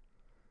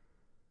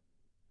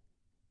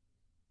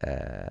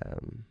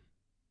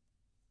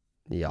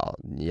 Ja,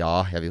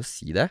 jeg vil jo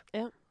si det.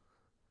 Ja.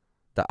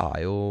 Det er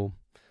jo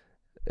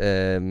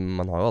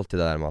man har jo alltid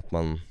det der med at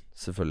man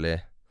selvfølgelig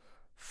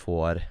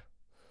får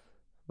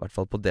i hvert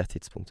fall på det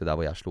tidspunktet der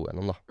hvor jeg slo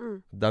gjennom, da.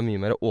 Det er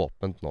mye mer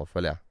åpent nå,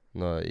 føler jeg,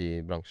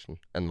 i bransjen,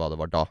 enn hva det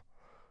var da.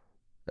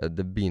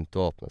 Det begynte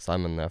å åpne seg,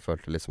 men jeg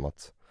følte liksom at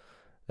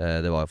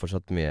det var jo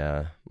fortsatt mye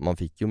man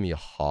fikk jo mye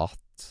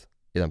hat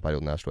i den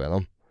perioden jeg slo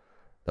gjennom.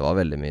 Det var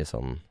veldig mye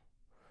sånn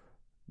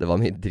det var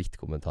mye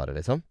drittkommentarer,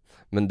 liksom.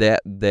 Men det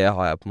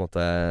har jeg på en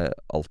måte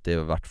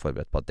alltid vært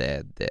forberedt på at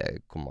det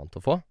kommer man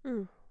til å få.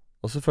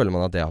 Og så føler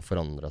man at det har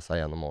forandret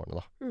seg gjennom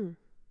årene, da.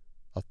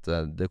 At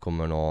det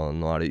kommer nå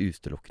er det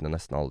utelukkende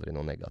nesten aldri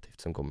noe negativt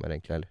som kommer,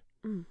 egentlig, heller.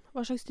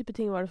 Hva slags type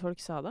ting var det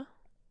folk sa, da?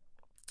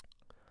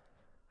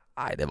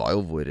 Nei, det var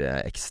jo hvor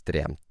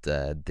ekstremt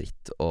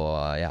dritt og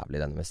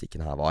jævlig denne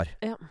musikken her var.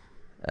 Ja.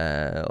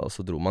 Og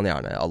så dro man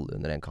gjerne alle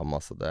under en kam,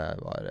 altså. Det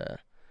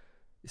var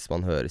hvis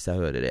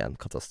jeg hører en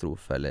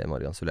katastrofe eller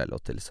Morgan Solele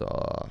til, så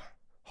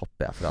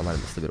hopper jeg fra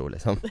nærmeste bro,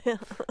 liksom.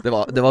 Det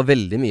var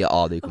veldig mye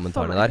av de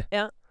kommentarene der.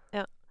 Ja.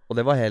 Og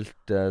det var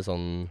helt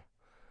sånn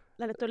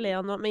Det er lett å le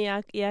av nå,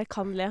 men jeg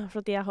kan le, for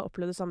at jeg har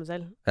opplevd det samme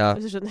selv. Ja.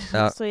 Hvis du skjønner.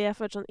 Ja. Så jeg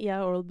føler sånn, jeg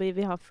og Oral-B,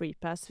 vi har free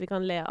pass. Vi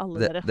kan le av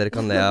alle dere. Dere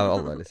kan le av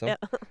alle, liksom. Ja.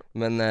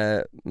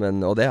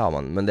 Og det har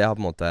man. Men det har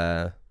på en måte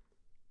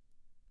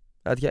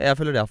jeg vet ikke, jeg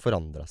føler det har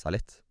forandret seg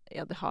litt.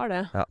 Ja, det har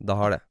det. Ja, det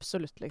har det.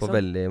 Absolutt, liksom. På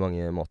veldig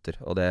mange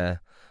måter. Og det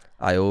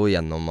er jo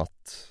gjennom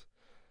at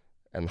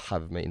en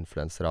haug med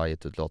influensere har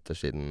gitt ut låter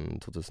siden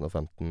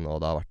 2015, og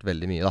det har vært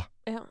veldig mye, da.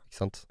 Ja. ikke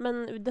sant?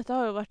 Men dette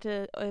har jo vært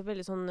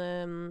veldig sånn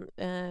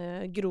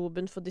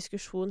grobunn for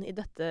diskusjon i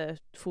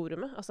dette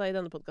forumet, altså i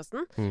denne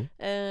podcasten.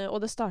 Og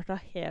det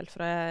startet helt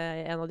fra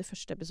en av de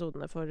første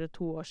episodene for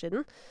 2 år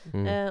siden.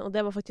 Og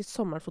det var faktisk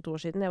sommeren for 2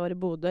 år siden. Jeg var i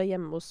Bodø,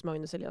 hjemme hos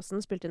Magnus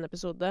Eliassen, spilte inn en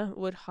episode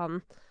hvor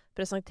han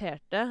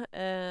presenterte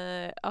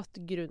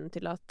at grunnen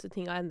til at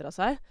ting har endret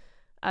seg,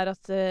 er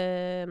at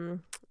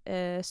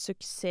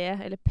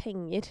suksess eller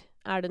penger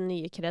er det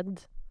nye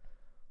kred.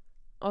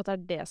 Og at det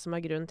er det som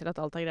er grunnen til at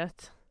alt er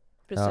greit.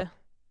 Plutselig. Ja.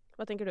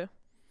 Hva tenker du?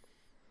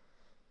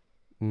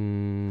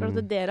 For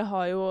at dere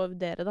har jo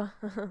dere da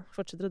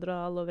fortsetter å dra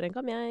alle over en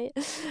kam, jeg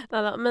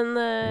neida,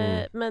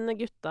 men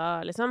gutta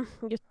liksom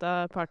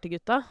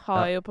partygutta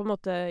har jo på en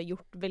måte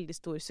gjort veldig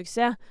stor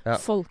suksess.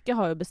 Folket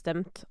har jo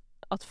bestemt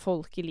at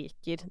folket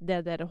liker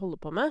det dere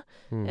holder på med,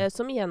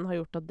 som igjen har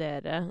gjort at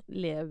dere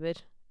lever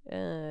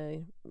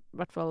i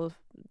hvert fall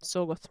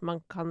så godt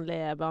man kan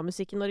leve av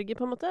musikk i Norge,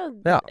 på en måte.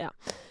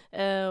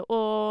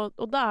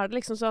 Og da er det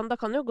liksom sånn, da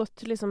kan jo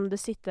godt liksom det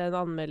sitte en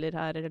anmelder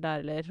her eller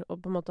der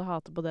og på en måte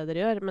hate på det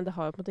dere gjør, men det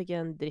har jo på en måte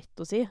ikke en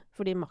dritt å si,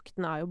 fordi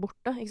makten er jo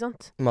borte, ikke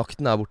sant?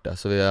 Makten er borte,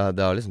 så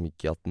det har liksom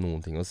ikke hatt noen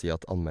ting å si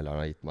at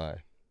anmelderen har gitt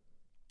meg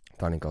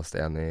terningkast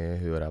 1 i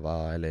huet og ræva,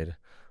 eller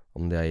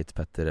om de har gitt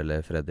Petter eller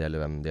Freddy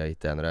eller hvem de har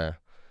gitt enere.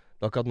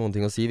 Det har ikke hatt noen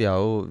ting å si. Vi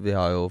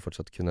har jo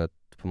fortsatt kunnet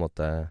på en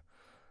måte,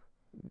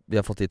 vi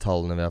har fått de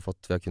tallene vi har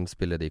kunnet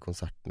spille de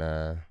konsertene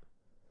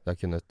vi har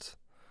kunnet.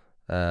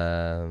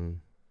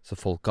 Så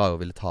folk har jo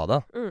villet ha det.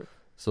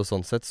 Så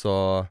sånn sett så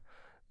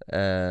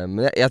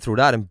men jeg tror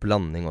det er en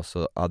blanding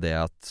også av det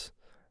at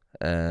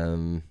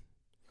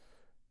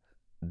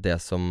det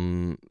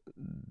som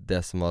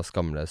var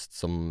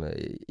skamløst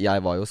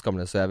jeg var jo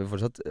skamløs, så jeg vil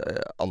fortsatt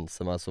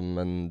anse meg som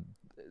en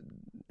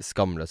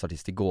skamløs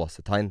artist i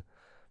gåsetegn.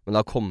 Men det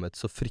har kommet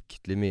så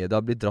fryktelig mye. Det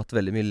har blitt dratt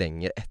veldig mye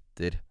lenger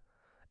etter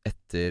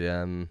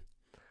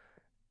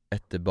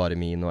bare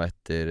min og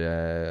etter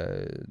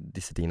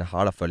disse tingene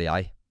her, da, føler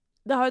jeg.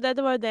 Det var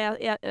jo det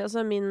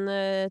altså min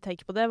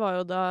take på det var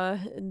jo da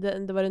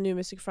det var en New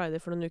Music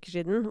Friday for noen uker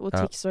siden, hvor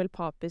Tix og El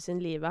Papi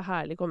sin Liv er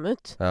herlig kom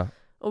ut,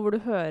 og hvor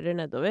du hører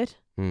nedover,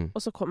 og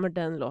så kommer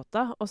den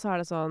låta, og så er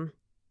det sånn,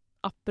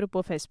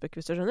 apropos Facebook,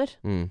 hvis du skjønner,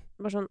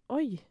 bare sånn,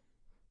 oi,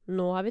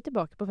 nå er vi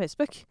tilbake på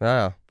Facebook,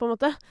 på en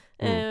måte.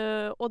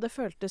 Og det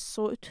føltes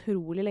så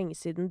utrolig lenge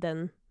siden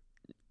den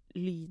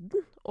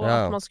lyden, og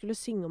at man skulle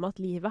synge om at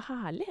livet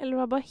er herlig, eller det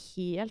var bare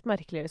helt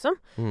merkelig, liksom.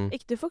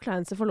 Ikke til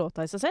forkleinelse for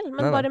låta i seg selv,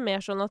 men bare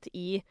mer sånn at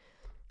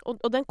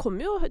og den kom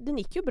jo, den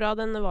gikk jo bra,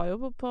 den var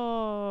jo på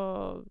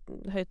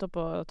høyt opp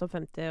på topp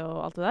 50 og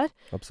alt det der.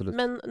 Absolutt.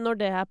 Men når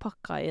det er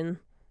pakka inn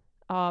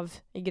av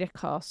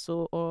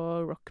Grecaso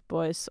og Rock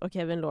Boys og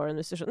Kevin Lauren,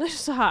 hvis du skjønner,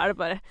 så er det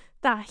bare,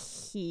 det er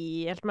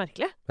helt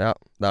merkelig. Ja,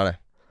 det er det.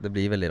 Det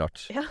blir veldig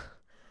rart. Ja.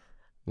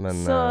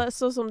 Men,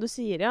 så som du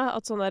sier,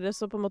 at sånn er det,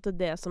 så på en måte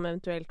det som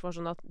eventuelt var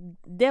sånn at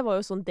det var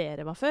jo sånn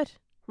dere var før.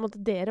 På en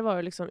måte dere var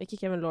jo liksom, ikke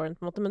Kevin Lauren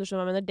på en måte, men du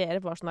skjønner hva jeg mener,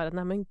 dere var sånn der,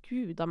 nei, men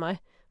gud av meg,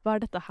 hva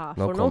er dette her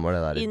for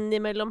noe?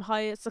 Innimellom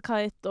High as a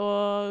Kite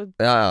og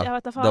jeg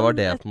vet da faen. Det var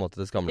det på en måte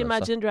det skamløse.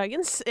 Imagine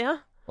Dragons,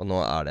 Og nå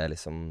er det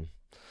liksom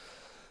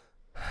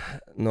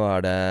Nå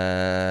er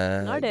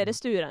dere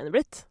stuereine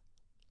blitt.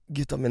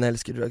 Gutta mine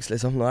elsker drugs,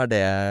 liksom. Nå er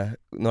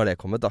det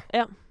kommet, da.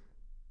 Ja.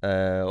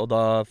 Og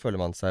da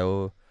føler man seg jo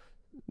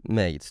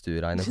meget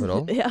stuereine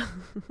forhold. I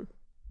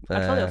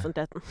hvert fall i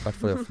offentligheten. I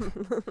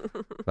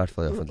hvert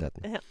fall i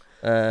offentligheten.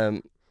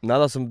 Nei,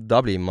 da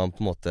blir man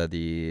på en måte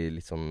de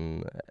litt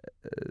sånn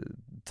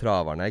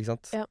traverne, ikke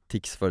sant?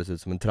 Tix føles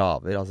ut som en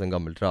traver, altså en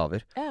gammel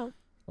traver.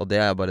 Og det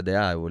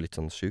er jo litt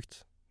sånn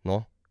sykt nå.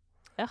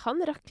 Ja,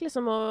 han rakk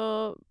liksom å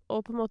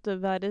på en måte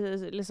være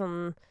litt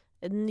sånn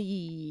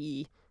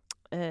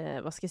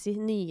hva skal jeg si,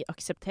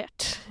 nyakseptert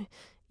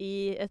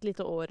i et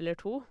lite år eller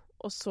 2,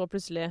 og så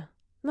plutselig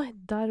nei,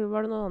 der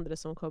var det noen andre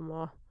som kom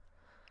og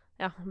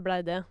blei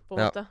det, på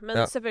en måte.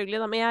 Men selvfølgelig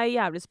da, men jeg er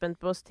jævlig spent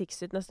på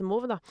Tix sitt neste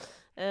move, da.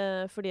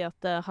 Fordi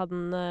at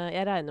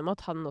jeg regner med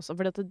at han også,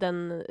 fordi at den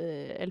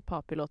El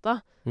Papi-låta,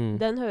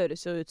 den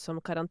høres jo ut som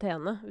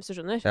karantene, hvis du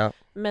skjønner.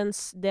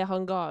 Mens det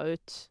han ga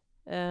ut,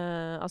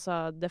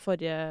 altså det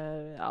forrige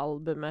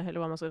albumet,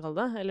 eller hva man skal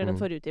kalle det, eller den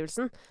forrige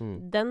utgivelsen,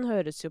 den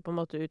høres jo på en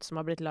måte ut som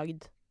har blitt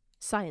lagd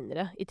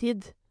senere i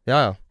tid.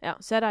 Ja,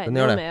 så jeg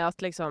regner jo med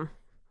at liksom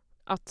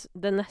at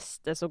det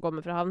neste som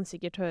kommer fra han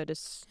sikkert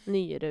høres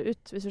nyere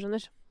ut, hvis du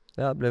skjønner.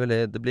 Ja, det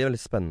blir veldig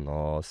spennende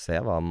å se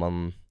hva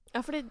man...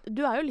 Ja, fordi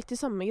du er jo litt i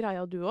samme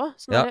greia du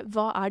også. Så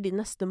hva er din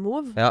neste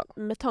move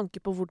med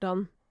tanke på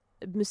hvordan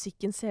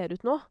musikken ser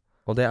ut nå?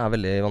 Og det er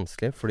veldig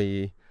vanskelig,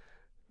 fordi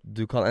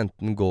du kan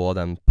enten gå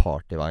den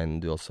partyveien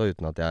du også,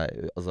 uten at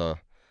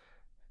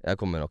jeg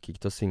kommer nok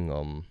ikke til å synge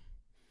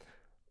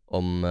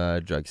om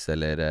drugs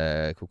eller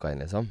kokain,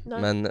 liksom. Nei.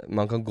 Men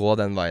man kan gå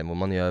den veien hvor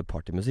man gjør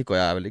partymusikk, og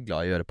jeg er veldig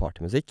glad i å gjøre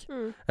partymusikk.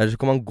 Eller så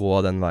kan man gå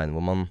den veien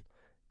hvor man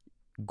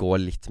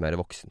går litt mer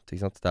voksent,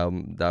 ikke sant? Det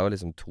er jo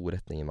liksom 2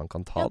 retninger man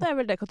kan ta. Ja, det er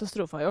vel det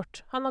Katastrofe har gjort.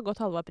 Han har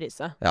gått halva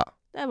priset. Ja.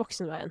 Det er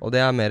voksenveien. Og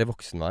det er mer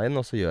voksenveien,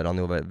 og så gjør han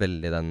jo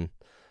veldig den...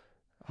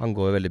 Han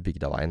går jo veldig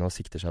bygdaveien og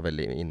sikter seg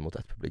veldig inn mot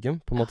et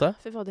publikum, på en måte.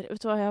 Fy fader,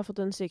 vet du hva, jeg har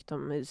fått en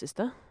sykdom i det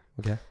siste.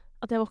 Ok.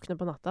 At jeg våkner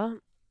på natta.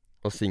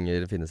 Og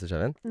synger 'Finnes det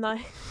skjeven'?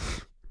 Nei.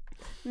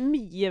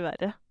 Mye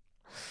verre.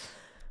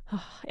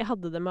 Jeg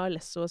hadde det med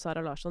Alesso og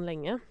Sara Larsson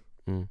lenge.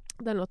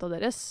 Den låta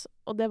deres.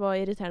 Og det var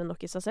irriterende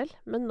nok i seg selv.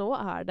 Men nå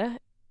er det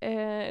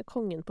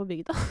Kongen på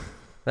bygda.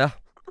 Ja,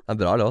 det er en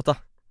bra låt da.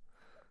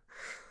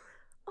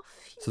 Å,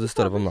 fy Så du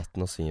står opp fader. om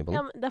natten og synger på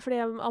Ja, den? men det er fordi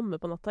jeg ammer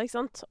på natta, ikke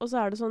sant? Og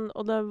så er det sånn,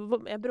 og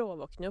jeg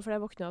bråvåkner jo, for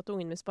jeg våkner av at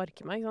ungen min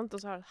sparker meg, ikke sant?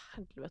 Og så er det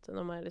helvete,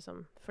 nå må jeg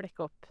liksom flekke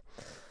opp.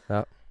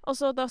 Ja. Og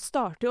så da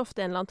starter jo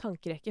ofte en eller annen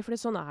tankerekke, for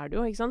sånn er det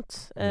jo, ikke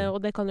sant?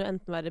 Og det kan jo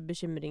enten være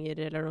bekymringer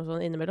eller noe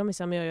sånt innimellom, hvis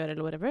jeg har mye å gjøre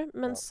eller whatever.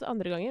 Mens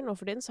andre ganger, nå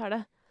for tiden, så er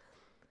det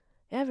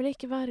jeg vil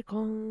ikke være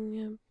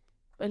konge,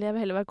 eller jeg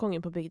vil heller være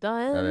kongen på bygda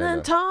enn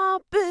en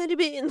taper i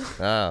byen.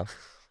 Ja.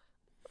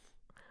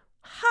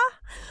 Hæ?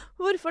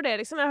 Hvorfor det,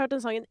 liksom? Jeg har hørt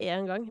den sangen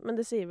én gang, men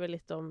det sier vel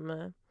litt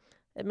om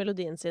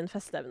melodien sin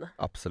festevne.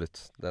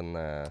 Absolutt. Den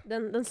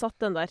satt,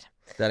 den der.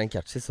 det er en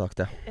catchy sak,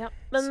 det. Ja.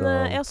 Men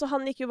Så- så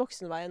han gikk jo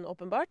voksenveien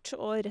åpenbart,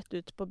 og rett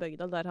ut på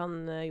Bøgdal, der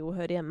han jo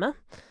hører hjemme.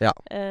 Ja.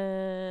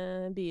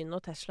 Byen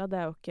og Tesla, det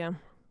er jo ikke han.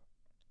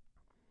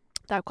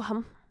 Det er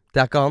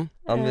ikke han.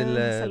 Han vil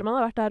Selv om han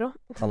har vært der òg.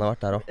 Han har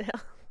vært der òg. Ja.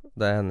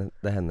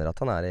 Det hender at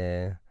han er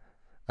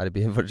i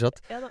byen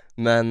fortsatt. Ja da.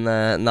 Men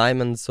nei,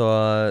 men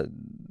så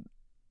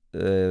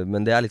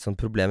men det er litt sånn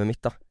problemet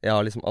mitt, da. Jeg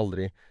har liksom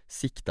aldri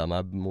sikta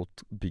meg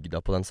mot bygda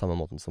på den samme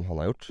måten som han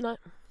har gjort. Nei.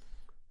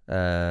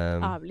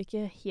 Eh, Er vel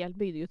ikke helt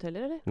bygdegutt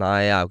heller, eller?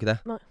 nei, jeg er jo ikke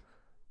det. Nei.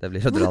 Det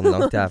blir å dra den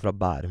langt. Jeg er fra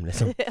Bærum,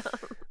 liksom. Ja.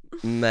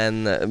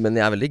 Men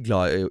jeg er veldig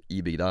glad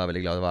i bygda. Jeg er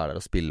veldig glad i å være der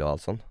og spille og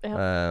alt sånn.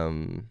 Ja.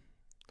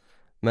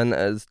 Men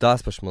da er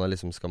spørsmålet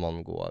liksom,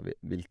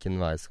 hvilken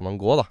vei skal man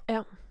gå, da?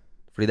 Ja.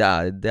 Fordi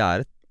det er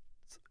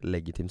et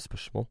legitimt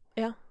spørsmål.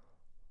 Ja.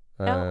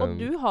 Ja, og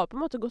du har på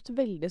en måte gått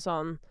veldig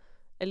sånn,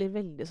 eller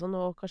veldig sånn,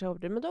 og kanskje jeg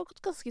overdriver, men du har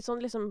gått ganske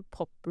sånn liksom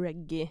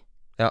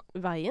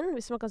pop-reggae-veien,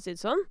 hvis man kan si det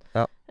sånn.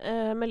 Ja.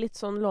 Med litt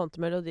sånn lånte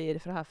melodier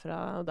fra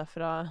herfra og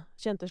derfra,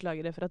 kjente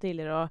slagere fra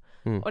tidligere,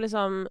 og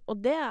liksom,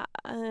 og det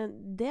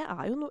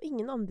er jo noe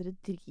ingen andre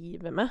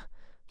driver med.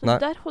 Så Nei.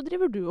 der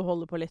driver du og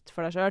holder på litt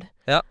for deg selv.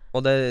 Ja,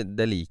 og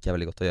det liker jeg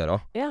veldig godt å gjøre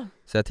også. Ja.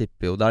 Så jeg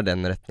tipper jo det er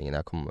den retningen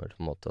jeg kommer på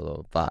en måte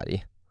å være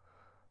i.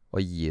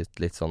 Og gi ut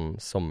litt sånn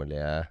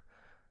sommerlige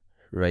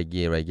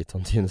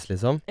reggaeton-tunes,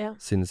 liksom. Ja.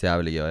 Synes jeg er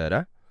veldig gøy å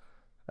gjøre.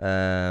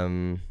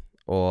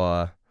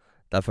 Og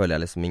der føler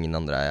jeg liksom ingen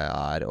andre jeg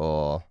er,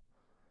 og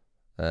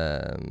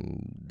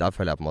der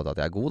føler jeg på en måte at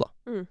jeg er god, da.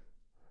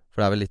 For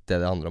det er vel litt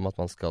det handler om, at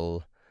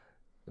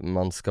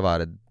man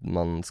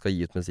skal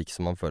gi ut musikk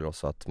som man føler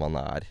også at man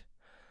er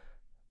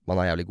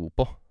jævlig god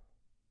på.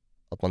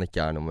 At man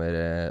ikke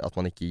at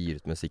man ikke gir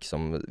ut musikk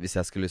som, hvis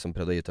jeg skulle liksom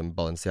prøvd å gi ut en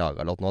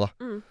Balenciaga-låt nå, da.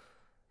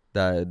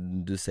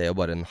 Du ser jo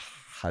bare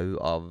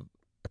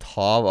et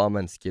hav av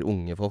mennesker,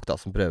 unge folk da,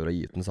 som prøver å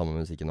gi ut den samme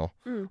musikken nå.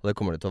 Og det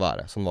kommer det til å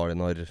være. Sånn var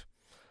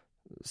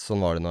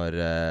det når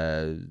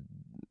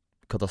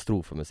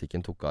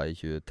katastrofemusikken tok av i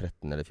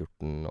 2013 eller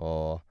 2014,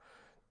 og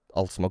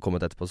alt som har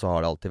kommet etterpå, så har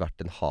det alltid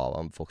vært en hav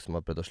av folk som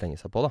har prøvd å slenge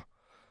seg på, da.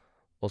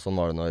 Og sånn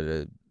var det når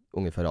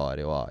Unge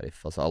Ferrari og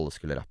Arif, altså alle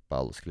skulle rappe,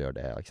 alle skulle gjøre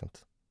det, ikke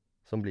sant.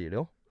 Sånn blir det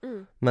jo.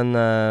 Men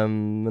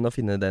å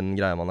finne den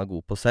greia man er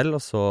god på selv,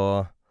 og så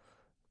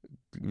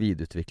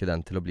videreutvikle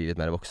den til å bli litt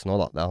mer voksen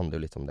også, da. Det handler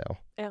jo litt om det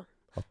også. Ja.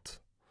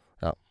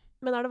 Ja.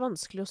 Men er det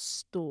vanskelig å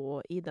stå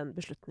i den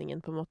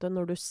beslutningen, på en måte,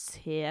 når du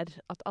ser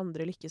at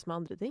andre lykkes med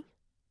andre ting?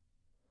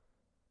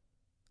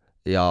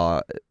 Ja,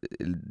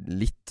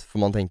 litt.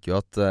 For man tenker jo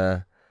at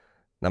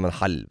nei, men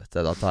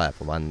helvete, da tar jeg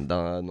på meg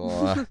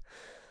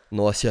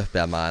nå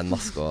kjøper jeg meg en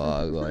maske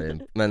og går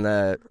inn. Men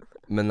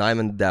nei,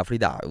 men det er fordi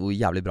det er jo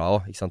jævlig bra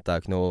også, ikke sant? Det er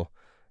jo ikke noe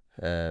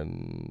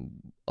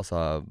altså,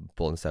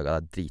 Balenciaga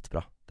er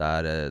dritbra.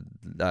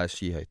 Det er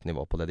skyhøyt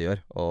nivå på det de gjør.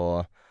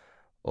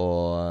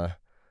 Og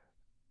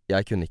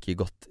jeg kunne ikke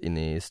gått inn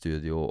i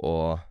studio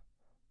og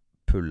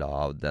pulla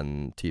av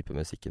den type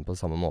musikken på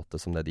samme måte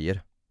som det de gjør.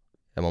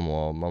 Man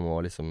må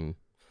liksom,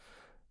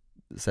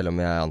 selv om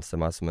jeg anser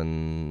meg som en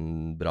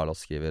bra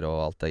låtskriver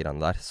og alt det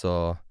greiene der,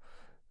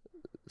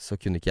 så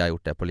kunne ikke jeg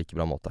gjort det på like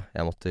bra måte.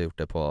 Jeg måtte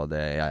gjort det på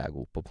det jeg er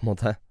god på en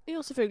måte.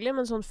 Jo, selvfølgelig,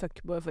 men sånn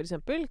Fuckboy for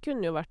eksempel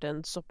kunne jo vært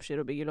en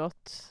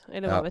soppgirobyggelåt,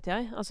 eller hva vet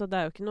jeg. Altså, det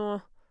er jo ikke noe...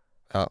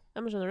 Ja,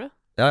 men skjønner du?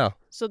 Ja.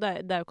 Så det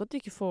er jo ikke at du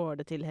ikke får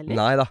det til heller.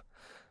 Nei da,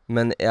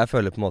 men jeg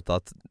føler på en måte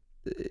at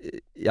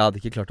jeg hadde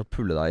ikke klart å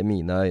pulle deg i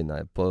mine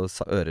øyne på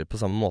ører på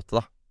samme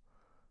måte, da.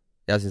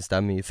 Jeg synes det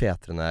er mye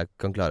fetere når jeg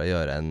kan klare å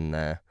gjøre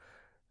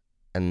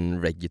en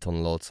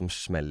reggaeton-låt som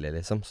smeller,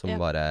 liksom. Som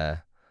bare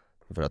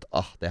føler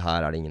at, det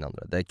her er det ingen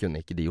andre. Det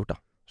kunne ikke de gjort, da.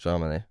 Skjønner du hva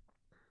jeg mener?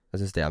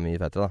 Jeg synes det er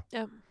mye fetere, da.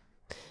 Ja.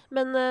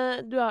 Men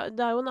det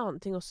er jo en annen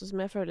ting også som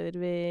jeg føler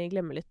vi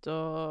glemmer litt å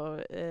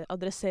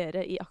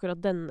adressere i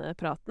akkurat denne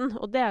praten.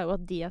 Og det er jo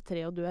at de er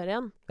 3 og du er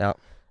 1. Ja.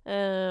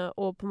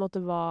 Og på en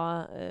måte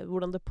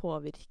hvordan det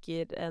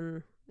påvirker en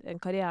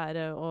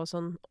karriere og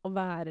sånn, å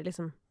være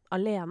liksom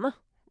alene.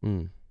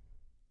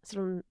 Selv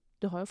om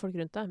du har jo folk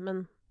rundt deg,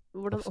 men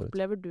Hvordan Absolutt.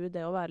 opplever du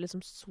det å være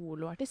liksom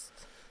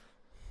soloartist?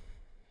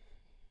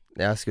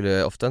 Jeg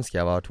skulle ofte ønske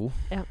jeg var 2.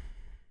 Ja.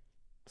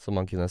 Så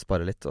man kunne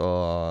spare litt,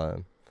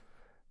 og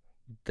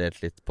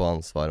delt litt på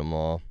ansvar om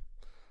å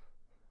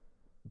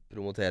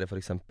promotere, for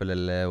eksempel,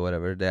 eller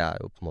whatever. Det er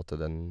jo på en måte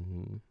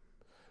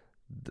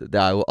det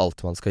er jo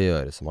alt man skal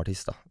gjøre som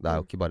artist, da. Det er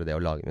jo ikke bare det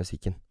å lage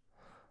musikken.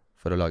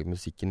 For å lage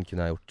musikken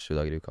kunne jeg gjort 7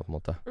 dager i uka, på en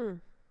måte.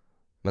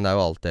 Men det er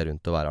jo alt det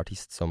rundt å være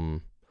artist som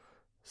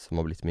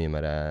har blitt mye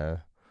mer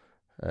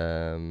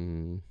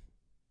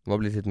må ha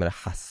blitt litt mer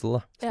hassle,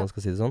 da, hvis Ja. man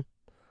skal si det sånn.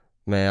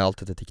 Med alt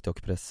dette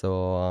TikTok-presset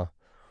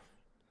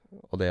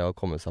og det å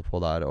komme seg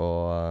på der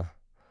og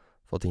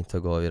få ting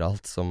til å gå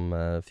viralt som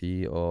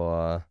fy,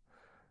 og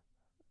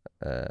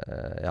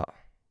ja.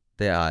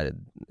 Det er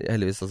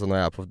heldigvis, altså når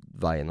jeg er på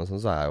veien og sånn,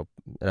 så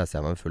reiser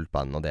jeg med fullt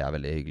band, og det er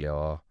veldig hyggelig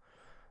og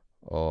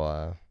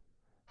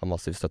ha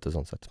massiv støtte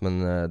sånn sett. Men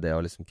det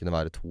å liksom kunne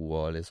være 2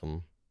 og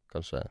liksom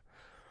kanskje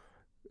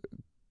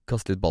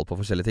kaste litt ball på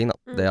forskjellige ting, da,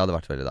 det hadde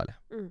vært veldig deilig.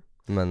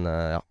 Men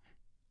ja,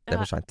 det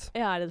er for sent.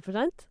 Ja, er det for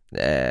sent?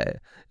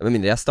 Med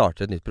mindre jeg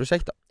starter et nytt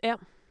prosjekt, da. Ja.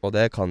 Og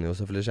det kan jo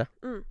selvfølgelig skje.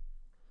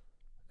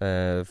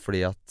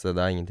 Fordi at det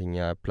er ingenting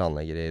jeg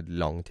planlegger i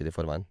lang tid i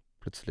forveien.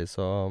 Plutselig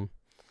så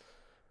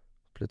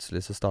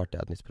starter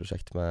jeg et nytt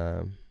prosjekt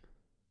med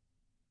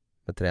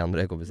 3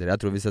 andre kompiser. Jeg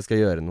tror hvis jeg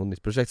skal gjøre noe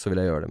nytt prosjekt, så vil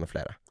jeg gjøre det med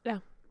flere. Ja.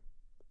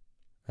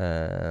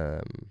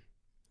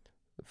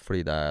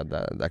 Fordi det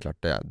er klart,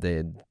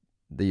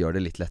 det gjør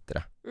det litt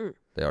lettere.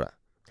 Det gjør det.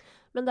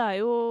 Men det er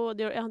jo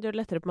det gjør det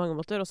lettere på mange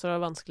måter, og så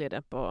vanskeligere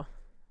på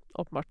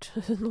åpenbart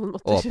noen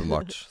måter.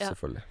 Åpenbart, Ja.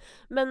 selvfølgelig.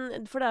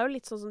 Men for det er jo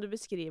litt sånn som du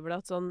beskriver det,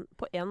 at sånn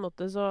på en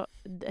måte så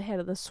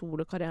hele den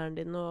solokarrieren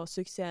din og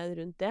suksessen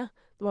rundt det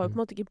var jo på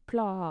en måte ikke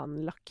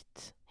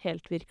planlagt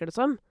helt, virker det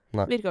som.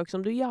 Nei. Virka ikke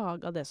som du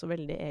jaga det så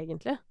veldig,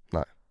 egentlig.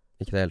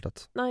 Ikke det hele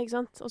tatt. Nei, ikke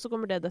sant? Og så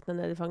kommer det dette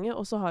ned i fanget,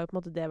 og så har jo på en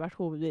måte det vært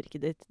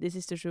hovedvirket ditt de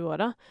siste 7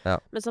 åra. Ja.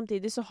 Men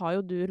samtidig så har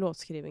jo du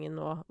låtskrivingen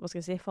nå, hva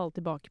skal jeg si, fallet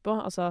tilbake på.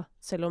 Altså,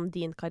 selv om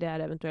din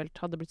karriere eventuelt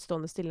hadde blitt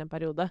stående stille en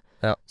periode,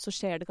 Ja. så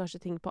skjer det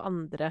kanskje ting på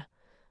andre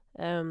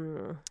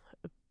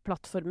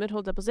plattformer,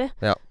 holdt jeg på å si.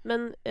 Ja.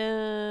 Men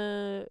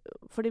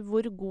fordi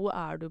hvor god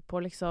er du på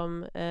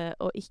liksom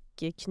å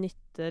ikke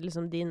knytte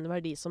liksom din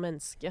verdi som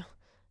menneske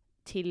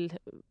til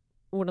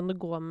hvordan det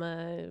går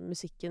med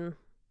musikken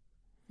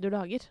du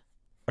lager?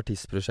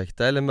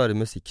 Artistprosjektet, eller bare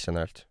musikk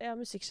generelt? Ja,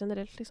 musikk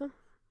generelt, liksom.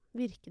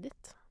 Virket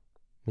ditt.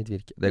 Mitt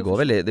virke. Det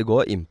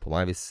går inn på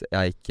meg hvis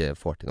jeg ikke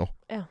får til noe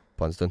Ja.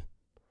 på en stund.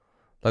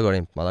 Da går det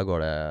inn på meg. Da går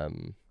det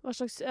Hva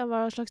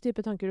slags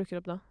type tanker dukker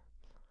opp da?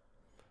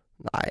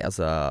 Nei,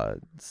 altså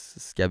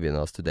skal jeg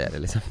begynne å studere,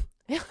 liksom?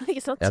 Ja,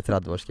 ikke sant? Jeg er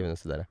 30 år, skal jeg begynne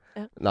å studere.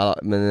 Ja. Neida,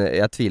 men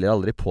jeg tviler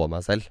aldri på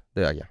meg selv.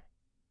 Det gjør jeg ikke.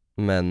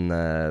 Men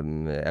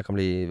jeg kan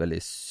bli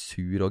veldig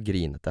sur og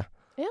grinete.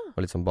 Ja.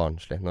 Og litt sånn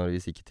barnslig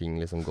hvis ikke ting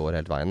liksom går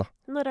helt veien, da.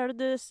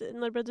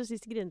 Når ble du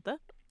sist grinete?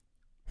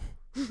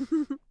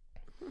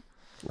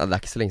 Nei, det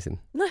er ikke så lenge siden.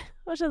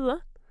 Hva skjedde da?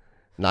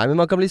 Nei, men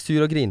man kan bli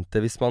sur og grinte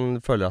hvis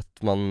man føler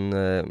at man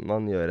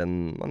gjør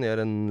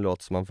en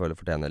låt som man føler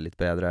fortjener litt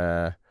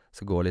bedre,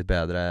 skal gå litt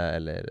bedre,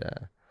 eller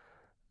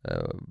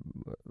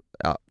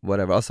ja,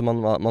 whatever. Altså,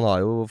 man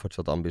har jo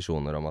fortsatt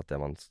ambisjoner om at det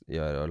man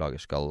gjør og lager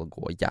skal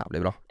gå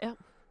jævlig bra. Ja.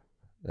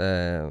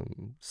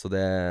 Så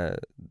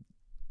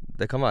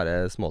det kan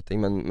være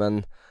småting,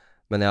 men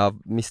jeg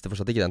mister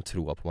fortsatt ikke den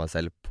troa på meg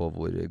selv på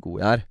hvor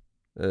god jeg er.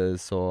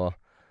 Så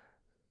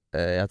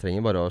jeg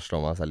trenger bare å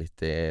slå meg selv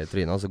litt i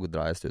trynet, og så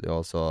drar jeg i studio,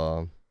 og så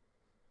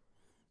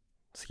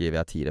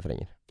skriver jeg 10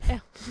 refrenger. Ja,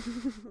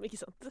 ikke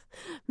sant.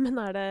 Men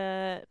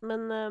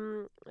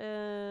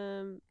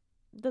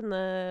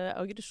denne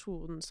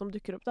aggresjonen som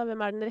dukker opp da,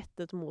 hvem er den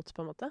rettet mot,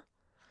 på en måte?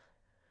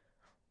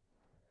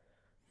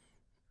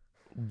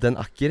 Den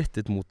er ikke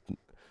rettet mot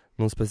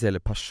noen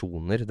spesielle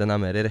personer. Den er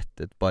mer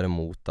rettet bare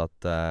mot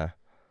at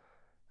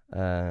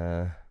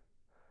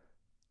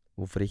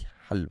hvorfor i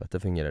helvete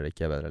fungerer det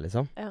ikke bedre,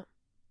 liksom? Ja.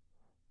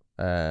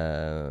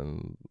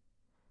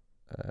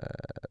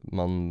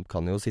 Man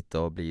kan jo sitte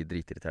og bli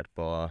dritirritert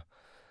på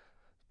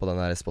den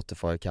der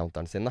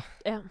Spotify-counteren sin, da.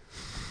 Ja.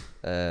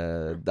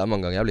 Det er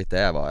mange ganger jeg har blitt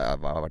det. Jeg har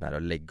vært nær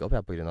å legge opp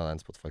på grunn av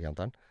den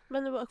Spotify-counteren.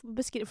 Men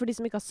for de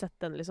som ikke har sett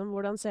den, liksom,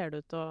 hvordan ser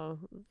det ut og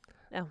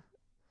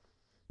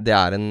Det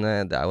er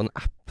jo en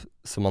app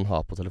som man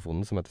har på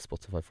telefonen som heter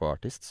Spotify for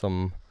Artist,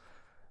 som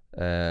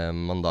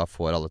man da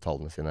får alle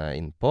tallene sine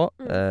inn på.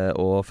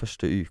 Og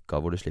første uka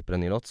hvor du slipper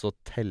en ny låt, så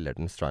teller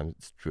den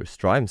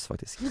streams,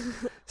 faktisk.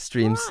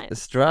 Streams.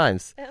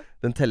 Ja.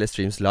 Den teller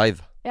streams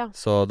live. Ja.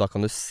 Så da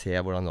kan du se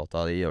hvordan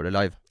låta di gjør det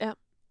live. Ja.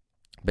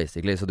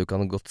 Basically. Så du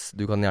kan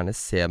gjerne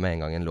se med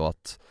en gang en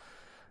låt.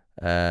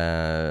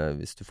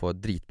 Hvis du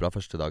får dritbra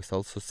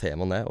førstedagstall, så ser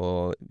man det.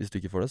 Og hvis du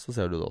ikke får det, så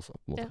ser du det også,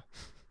 på en måte.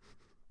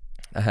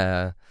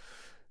 Ja.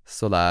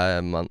 Så det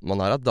er man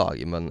har hatt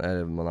dager, men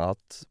man har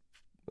hatt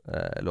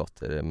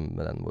låter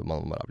med den hvor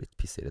man bare har blitt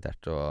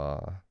pissirritert. Og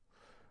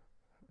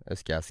jeg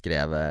husker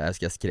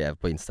jeg skrev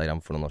på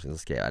Instagram for noen år siden,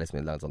 så skrev jeg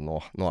liksom sånn, nå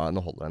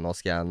holder det, nå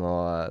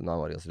er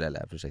Morgans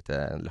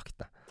Lele-prosjektet lagt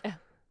ned. Ja.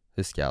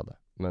 Husker jeg hadde.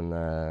 Men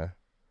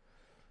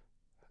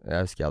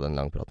jeg husker jeg hadde en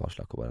lang prat med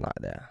Aslak, og bare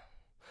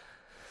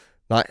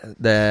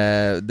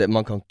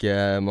man kan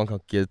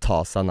ikke ta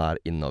seg nær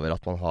innover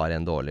at man har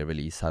en dårlig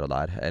release her og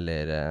der,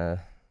 eller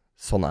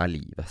sånn er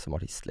livet som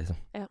artist, liksom.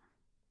 Ja.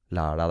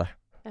 Lær deg det.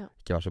 Ja.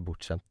 Ikke vær så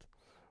bortskjemt.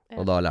 Ja.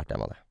 Og da lærte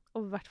jeg meg det.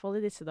 Og i hvert fall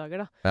i disse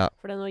dager, da. Ja.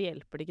 For det nå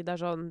hjelper det ikke. Det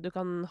er sånn, du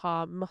kan ha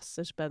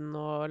masse spenn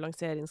og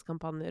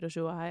lanseringskampanjer og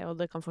tjo og hei, og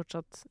det kan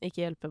fortsatt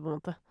ikke hjelpe, på en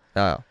måte.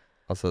 Ja.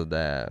 Altså,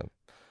 det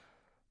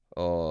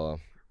Og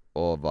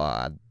hva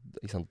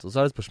ikke sant? Og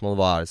så er det spørsmålet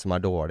hva er det som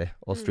er dårlig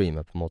å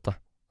streame, på en måte.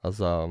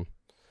 Altså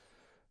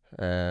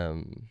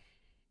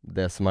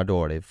det som er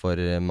dårlig for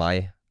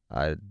meg,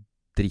 er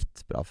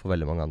dritbra for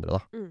veldig mange andre,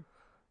 da.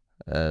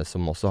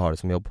 Som også har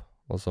det som jobb,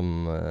 og som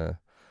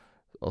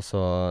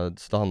så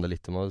det handler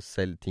litt om å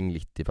selge ting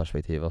litt i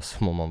perspektivet, og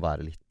så må man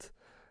være litt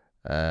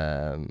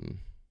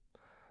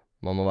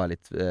man må være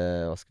litt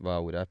hva er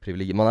ordet?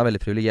 Man er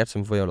veldig privilegert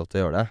som får gjøre lov til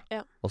å gjøre det,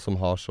 ja. Og som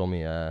har så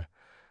mye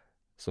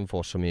som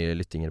får så mye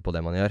lyttinger på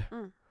det man gjør,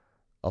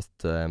 at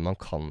man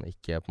kan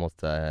ikke på en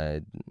måte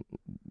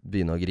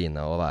begynne å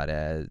grine og være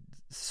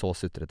så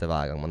sutrete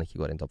hver gang man ikke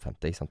går inn topp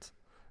 50, ikke sant?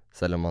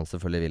 Selv om man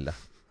selvfølgelig vil det.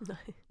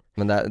 Nei.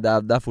 Men det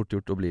er fort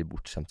gjort å bli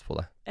bortskjemt på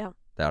det. Ja.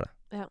 Det er det.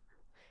 Ja.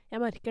 Jeg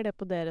merker det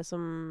på dere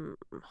som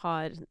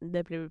har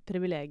det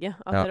privilegiet,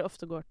 at dere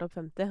ofte går topp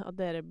 50, at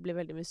dere blir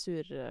veldig mye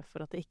surere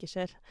for at det ikke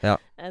skjer,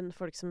 enn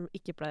folk som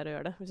ikke pleier å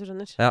gjøre det, hvis du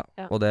skjønner. Ja.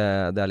 Og det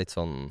er litt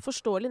sånn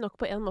forståelig nok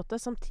på en måte,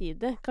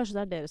 samtidig kanskje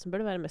det er dere som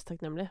burde være mest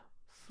takknemlige.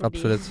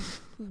 Absolutt.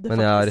 Men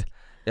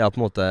jeg har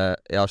på en måte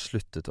jeg har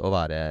sluttet å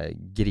være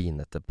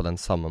grinete på den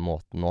samme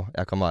måten nå.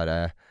 Jeg kan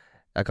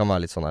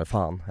være litt sånn her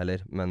faen,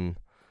 heller, men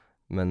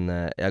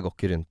jeg går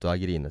ikke rundt og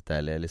er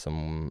grinete, eller liksom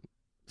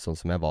sånn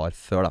som jeg var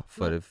før, da.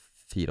 For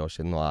 4 år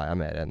siden. Nå er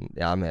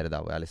jeg er mer der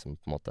hvor jeg liksom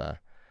på en måte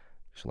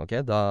sånn, ok,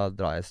 da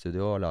drar jeg i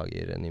studio og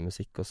lager ny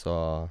musikk, og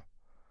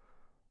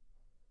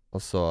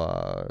så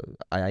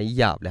er jeg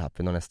jævlig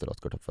happy når neste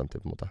låt går topp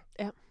 50, på en måte.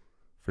 Ja.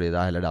 Fordi det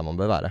er heller der man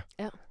bør være,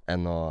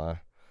 enn å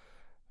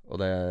og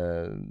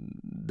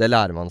det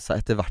lærer man seg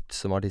etter hvert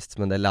som artist,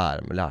 men det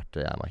lærte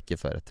jeg meg ikke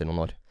før etter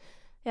noen år.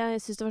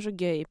 Jeg synes det var så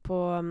gøy på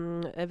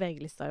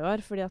VG-lista i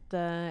år, fordi at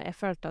jeg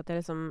følte at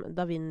jeg liksom,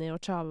 da Vinny og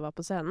Tjave var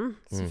på scenen,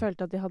 så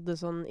følte jeg at de hadde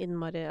sånn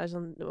innmari,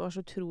 sånn, var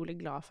så utrolig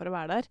glad for å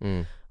være der.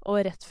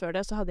 Og rett før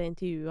det så hadde jeg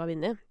intervjuet av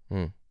Vinny.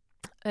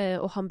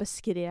 Og han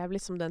beskrev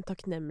liksom den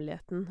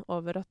takknemligheten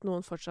over at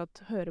noen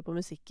fortsatt hører på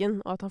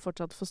musikken, og at han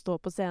fortsatt får stå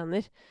på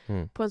scener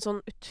på en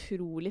sånn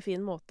utrolig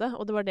fin måte.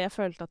 Og det var det jeg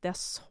følte at jeg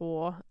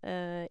så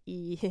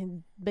i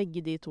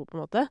begge de to, på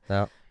en måte.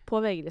 Ja. På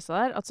VG-lista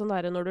der, at sånn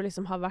der, når du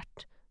liksom har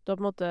vært du har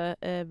på en måte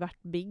vært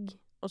big,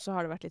 og så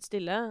har det vært litt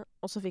stille,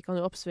 og så fikk han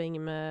jo oppsving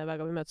med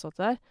hver gang vi møtes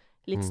der,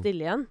 litt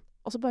stille igjen,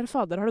 og så bare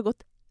fader har det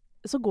gått,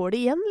 så går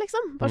det igjen,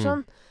 liksom. Bare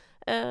sånn,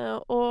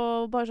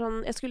 og bare sånn,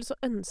 jeg skulle så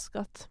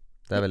ønske at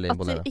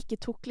det ikke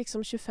tok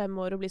liksom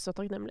 25 år å bli så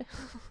takknemlig.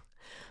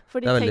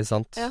 Fordi det er veldig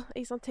sant. Ja,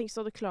 ikke sant? Tenk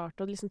så hadde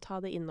klart å liksom ta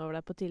det innover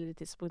deg på et tidligere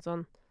tidspunkt,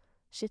 sånn,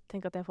 shit,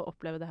 tenk at jeg får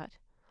oppleve det her.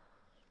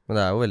 Men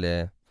det er jo veldig,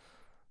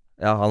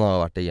 ja, han har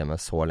jo vært i hjemme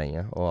så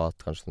lenge, og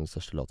hatt kanskje den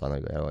største låta i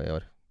Norge i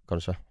år.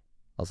 Kanskje.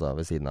 Altså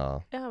ved siden av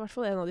ja, i hvert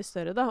fall en av de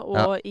større, da.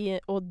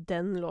 Og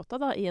den låta,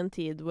 da, i en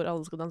tid hvor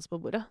alle skal danse på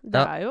bordet. Det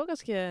er jo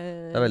ganske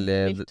det er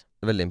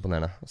veldig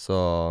imponerende. Så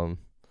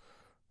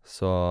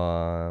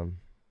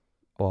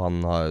og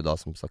han har jo da,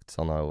 som sagt,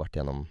 han har jo vært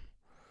gjennom,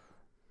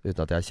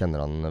 uten at jeg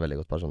kjenner han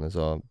veldig godt personlig,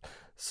 så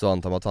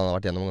antar man at han har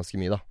vært gjennom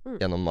ganske mye, da.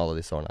 Gjennom alle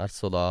disse årene her.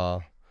 Så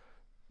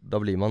da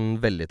blir man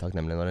veldig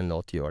takknemlig når en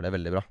låt gjør det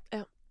veldig bra.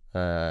 Ja.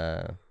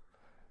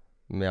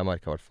 Men jeg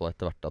merket i hvert fall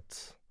etter hvert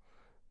at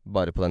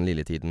bare på den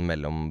lille tiden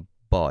mellom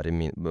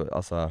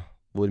altså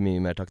hvor mye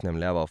mer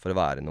takknemlig jeg var for å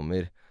være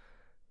nummer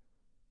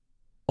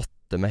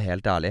 8 med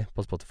Helt ærlig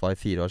på Spotify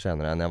 4 år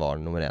senere enn jeg var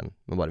nummer 1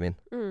 med Bare min.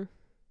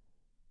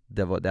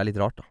 Det er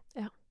litt rart, da.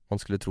 Ja. Man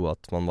skulle tro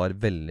at man var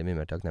veldig mye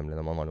mer takknemlig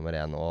når man var nummer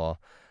 1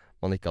 og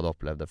man ikke hadde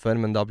opplevd det før,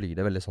 men da blir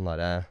det veldig sånn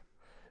der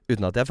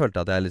uten at jeg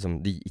følte at jeg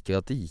liksom ikke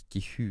at det gikk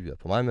i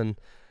huet på meg, men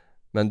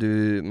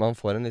man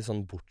får en litt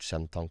sånn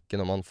bortskjemt tanke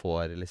når man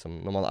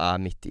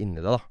er midt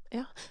inni det, da.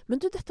 Ja, men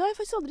du, dette har jeg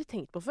faktisk aldri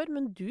tenkt på før,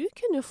 men du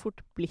kunne jo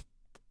fort blitt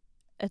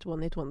et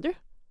One Hit Wonder.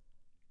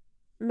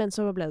 Men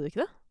så ble du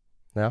ikke det?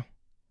 Ja.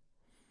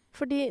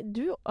 Fordi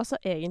du, altså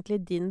egentlig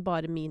din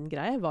Bare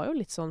min-greie var jo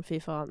litt sånn fy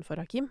faen for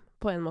Hakim,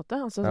 på en måte.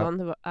 Altså sånn,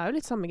 det er jo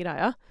litt samme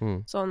greia.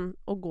 Sånn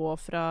å gå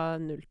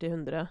fra 0 til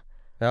 100,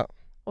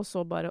 og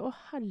så bare, å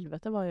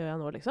helvete, hva gjør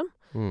jeg nå, liksom?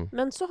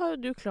 Men så har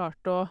jo du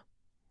klart å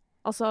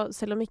altså,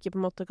 selv om ikke på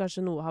en måte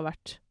kanskje noe har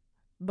vært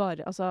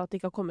bare, altså at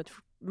det ikke har kommet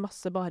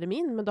masse Bare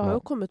min, men det har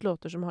jo kommet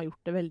låter som har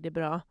gjort det veldig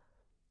bra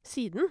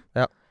siden.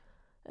 Ja.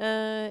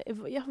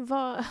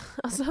 Hva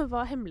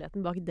er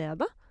hemmeligheten bak det,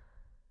 da?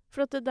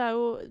 For at det er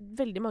jo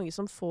veldig mange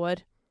som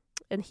får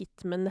en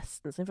hit med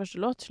nesten sin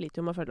første låt,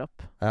 sliter jo med å følge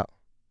opp. Ja.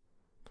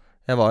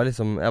 Jeg var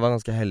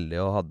ganske heldig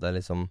og hadde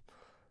liksom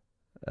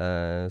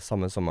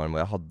samme sommeren hvor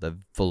jeg hadde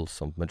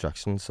voldsomt med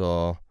traction,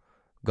 så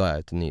ga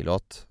jeg ut en ny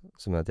låt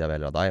som heter Jeg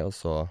velger av deg, og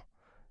så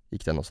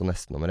gikk den også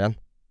nesten nummer 1.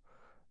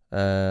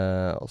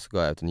 Og så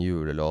ga jeg ut en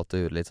julelåt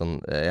og gjorde litt sånn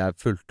jeg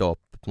fulgte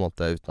opp på en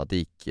måte uten at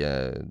det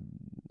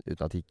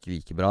gikk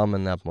like bra,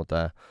 men jeg på en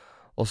måte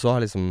og så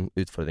har liksom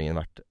utfordringen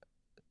vært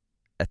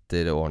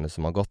etter årene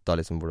som har gått, da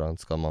liksom hvordan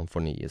skal man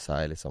fornye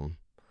seg, liksom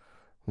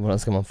hvordan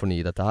skal man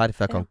fornye dette her?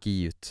 For jeg kan ikke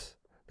gi ut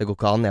det går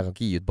ikke an, jeg kan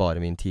ikke gi ut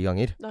bare min 10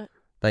 ganger. Nei.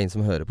 Det er ingen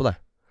som hører på det.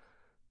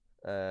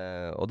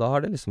 Og da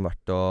har det liksom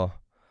vært å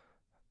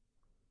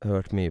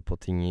hørt mye på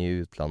ting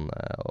i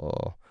utlandet,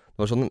 og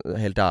det var sånn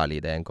helt ærlig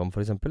ideen kom,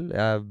 for eksempel.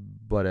 Jeg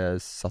bare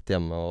satt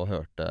hjemme og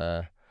hørte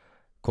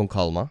Kong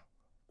Kalma.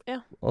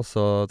 Ja. Og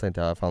så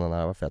tenkte jeg, faen, den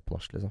her var fet på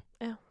norsk, liksom.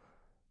 Ja.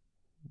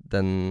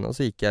 Og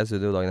så gikk jeg i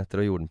studio dagen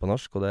etter og gjorde den på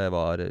norsk, og det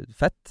var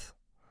fett.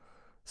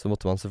 Så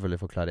måtte man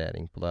selvfølgelig få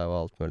klarering på det og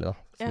alt mulig, da.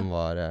 Som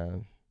var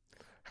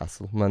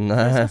hassle. Men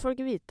Så skal folk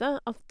vite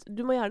at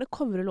du må gjerne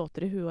covre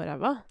låter i huet og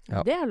ræva.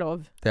 Ja. Det er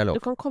lov. det er lov.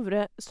 Du kan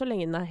covre så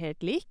lenge den er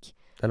helt lik.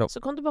 Det er lov. Så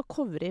kan du bare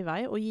covre i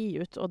vei og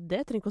gi ut, og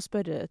det trenger ikke å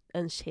spørre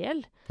en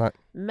sjel. Nei.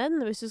 Men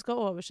hvis du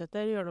skal oversette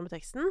eller gjøre noe med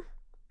teksten,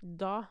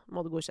 da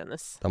må det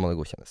godkjennes. Da må det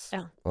godkjennes.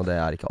 Ja. Og det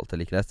er ikke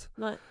alltid like lett.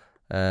 Nei.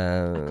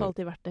 Er ikke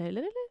alltid verdt det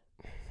heller, eller?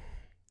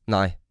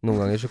 Nei.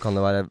 Noen ganger så kan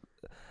det være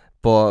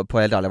På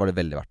helt ærlig var det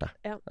veldig verdt det.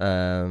 Ja.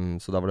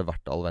 Så da var det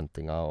verdt all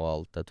ventinga og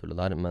alt det tullet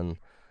der. Men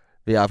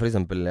vi er for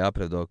eksempel vi har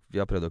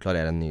prøvd å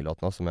klarere en ny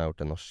låt nå, som jeg har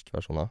gjort en norsk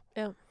versjon av.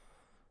 Ja.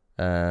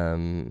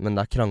 Men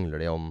der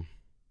krangler de om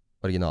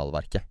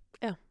originalverket.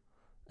 Ja.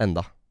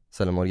 Enda.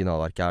 Selv om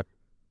originalverket er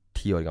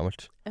 10 år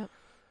gammelt. Ja.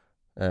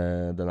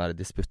 Den er i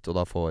disputt, og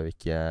da får vi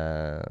ikke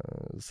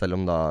selv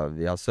om da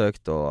vi har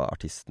søkt, og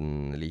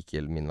artisten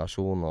liker min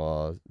versjon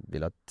og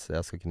vil at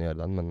jeg skal kunne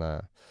gjøre den,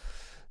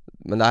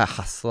 men det er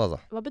hassle, altså.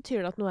 Hva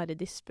betyr det at noe er i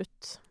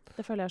disputt?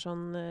 Det føler jeg er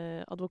sånn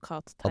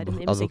advokatterm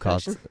i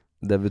musikkbransjen.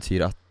 Det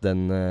betyr at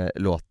den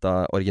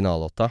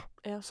originallåta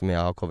som jeg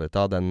har covret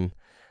av, den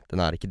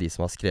er ikke de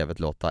som har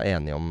skrevet låta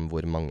enige om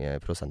hvor mange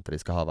prosenter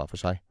de skal ha hver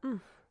for seg.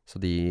 Så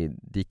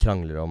de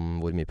krangler om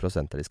hvor mye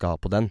prosenter de skal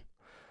ha på den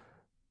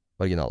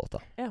originallåta.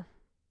 Ja.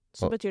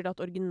 Så betyr det at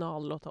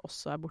originallåta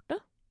også er borte?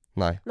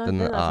 Nei, den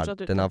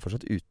er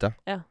fortsatt ute.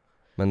 Ja.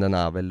 Men den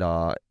er vel da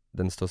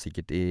den står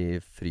sikkert i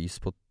frys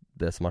på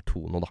det som er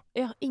Tono, da.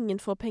 Ja,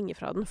 ingen får penger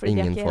fra den, fordi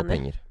ingen de er ikke får enige.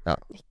 Penger, ja.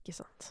 Ikke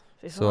sant.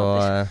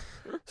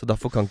 Så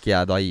derfor kan ikke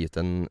jeg da gi ut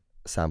en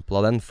sample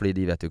av den, fordi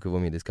de vet jo ikke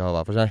hvor mye de skal ha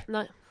hver for seg.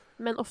 Nei,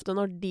 men ofte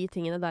når de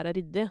tingene der er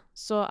ryddig,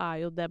 så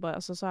er jo det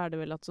bare, altså, så er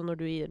det vel at så når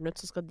du gir den ut,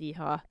 så skal de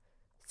ha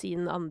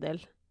sin andel.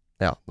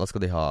 Ja, da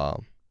skal de ha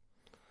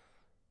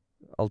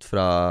alt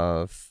fra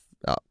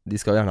ja, de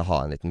skal jo gjerne ha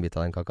en liten bit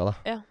av den kaka,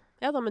 da.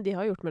 Ja da, men de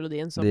har gjort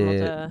melodien, så på en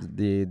måte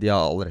de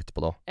har all rett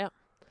på det også. Ja.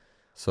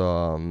 Så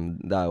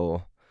det er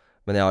jo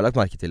men jeg har lagt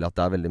merke til at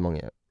det er veldig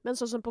mange. Men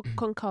sånn som på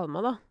Kong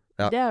Kalma, da.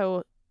 Ja. Det er jo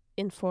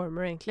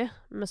Informer, egentlig,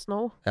 med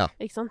Snow. Ja,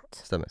 ikke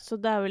sant? Stemmer.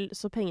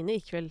 Så pengene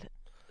gikk vel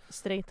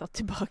strengt tatt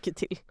tilbake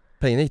til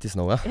Pengene gikk til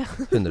Snow, ja.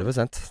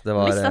 100%. Det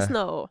var Mr.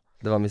 Snow.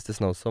 Det var Mr.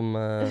 Snow som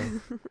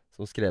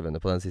skrev under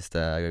på den siste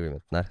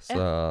agreementen her.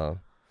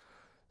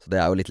 Så det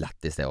er jo litt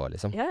lættis det også,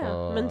 liksom. Ja.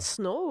 Men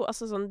Snow,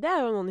 altså sånn, det er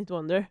jo en one hit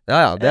wonder.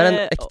 Ja, det er en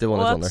ekte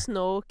one hit wonder. Og at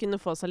Snow kunne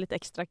få seg litt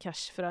ekstra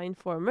cash fra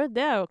Informer,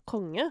 det er jo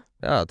konge.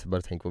 Ja,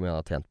 bare tenk hvor mye han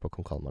har tjent på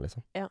Kong Kalma,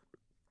 liksom. Ja.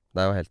 Det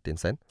er jo helt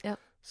insane. Ja.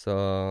 Så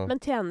men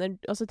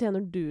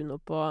tjener du noe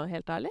på,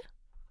 helt ærlig?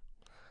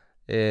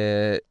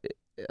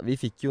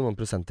 Vi fikk jo noen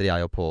prosenter,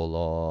 jeg og Paul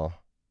og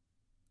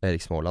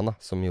Erik Småland, da,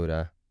 som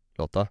gjorde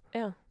låta.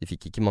 Ja. Vi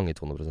fikk ikke mange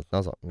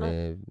toneprosentene, altså.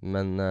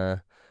 Men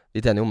vi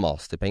tjener jo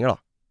masterpenger, da.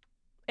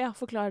 Ja,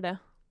 forklar det.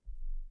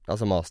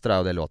 Altså, master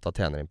er jo det låta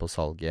tjener inn på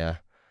salget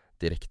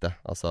direkte,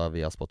 altså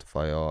via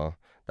Spotify, og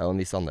det er jo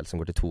en viss andel som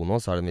går til Tono,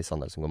 så er det en viss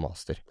andel som går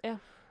master. Ja.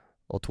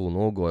 Og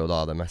Tono går jo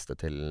da det meste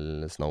til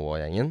Snow og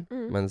gjengen,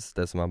 mens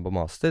det som er på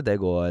master, det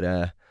går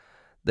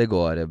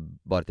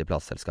bare til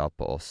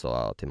plassselskapet, og så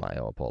til meg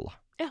og Paul,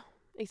 da. Ja,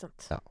 ikke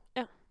sant.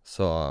 Ja.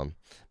 Så,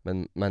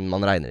 men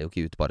man regner jo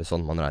ikke ut bare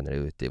sånn, man regner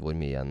jo ut i hvor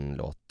mye en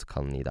låt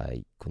kan gi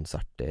deg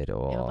konserter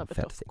og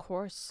fete ting. Of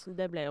course,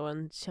 det ble jo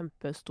en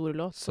kjempestor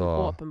låt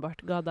som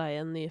åpenbart ga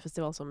deg en ny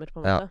festivalsommer, på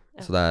en måte.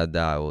 Ja, så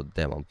det er jo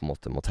det man på en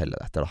måte må telle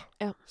det etter, da.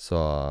 Ja.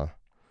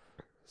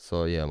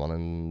 Så gjør man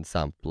en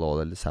sample,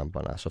 og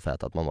sampleren er så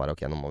fet at man bare,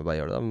 ok, nå må vi bare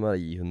gjøre det, vi må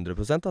gi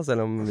 100%, da,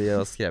 selv om vi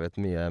har skrevet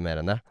mye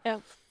mer enn det. Ja.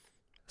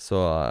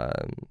 Så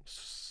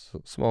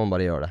må man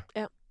bare gjøre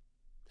det. Ja.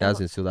 Jeg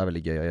synes jo det er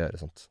veldig gøy å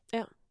gjøre sånt.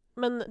 Ja.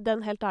 Men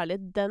den, helt ærlig,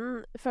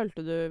 den følte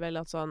du vel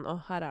at sånn,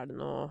 her er det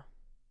noe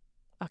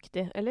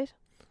aktig, eller?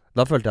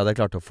 Da følte jeg at jeg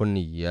klarte å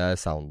fornye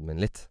sounden min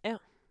litt,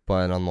 på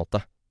en eller annen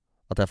måte.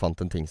 At jeg fant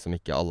en ting som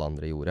ikke alle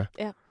andre gjorde.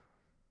 Ja.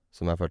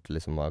 Som jeg følte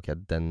liksom, ok,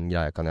 den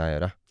greia kan jeg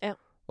gjøre. Ja.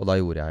 Og da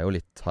har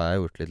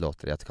jeg gjort litt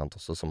låter i etterkant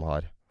også, som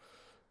har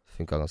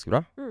funket ganske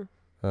bra.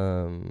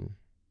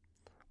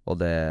 Og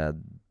det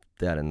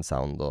er en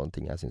sound og en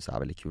ting jeg synes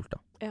er veldig kult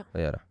da,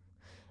 å gjøre.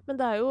 Men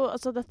det er jo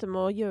altså dette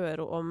med å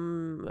gjøre om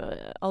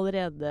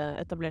allerede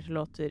etablerte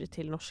låter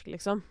til norsk,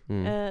 liksom.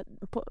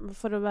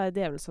 For å være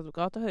djevelens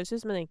advokat, det høres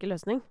ut som en enkel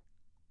løsning.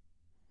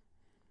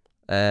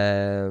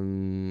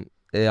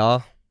 Ja,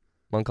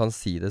 man kan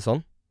si det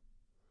sånn.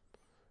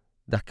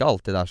 det er ikke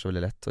alltid det er så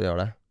veldig lett å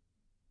gjøre det.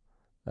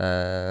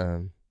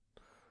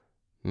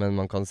 Men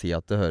man kan si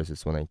at det høres ut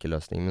som en enkel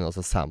løsning, men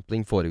altså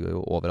sampling foregår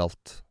jo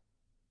overalt.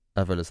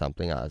 Jeg føler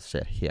sampling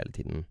skjer hele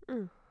tiden.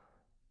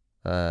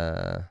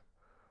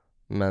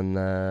 Men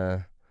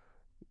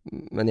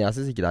jeg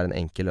synes ikke det er en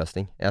enkel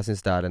løsning. Jeg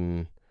synes det er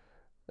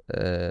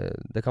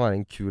det kan være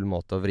en kul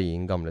måte å vri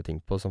inn gamle ting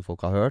på som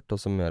folk har hørt, og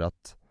som gjør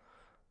at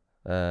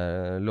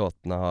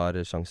låtene har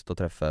sjanse til å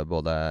treffe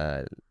både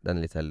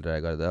den litt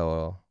eldre garde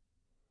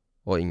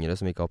og yngre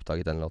som ikke har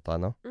oppdaget den låta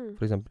ennå,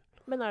 for eksempel.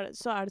 Men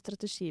så er det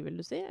strategi, vil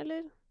du si,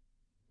 eller?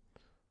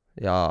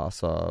 Ja,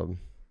 altså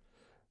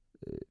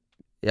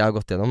jeg har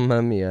gått gjennom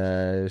mye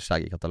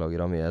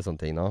Shaggy-kataloger og mye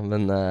sånne ting nå,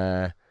 men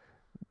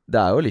det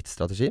er jo litt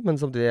strategi,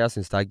 men samtidig jeg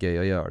synes det er gøy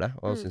å gjøre det,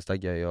 og synes det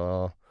er gøy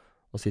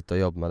å sitte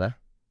og jobbe med det.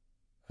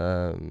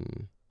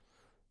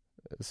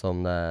 Så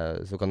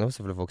kan jo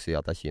selvfølgelig folk si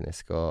at det er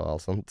kynisk og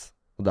alt sånt,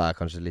 og det er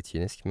kanskje litt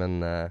kynisk, men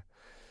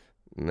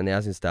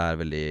jeg synes det er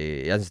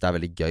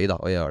veldig gøy da,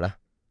 å gjøre det.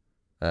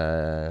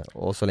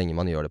 Og så lenge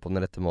man gjør det på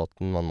den rette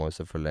måten, man må jo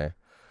selvfølgelig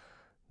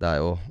det har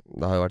jo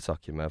vært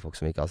saker med folk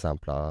som ikke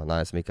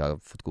har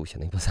fått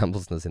godkjenning på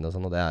samplesene sine og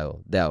sånn, og det er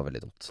jo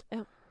veldig dumt.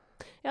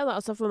 Ja da,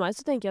 altså for meg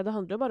så tenker jeg det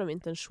handler jo bare om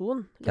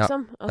intensjon,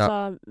 liksom.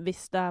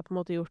 Hvis det er på en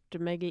måte gjort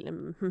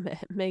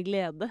med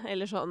glede,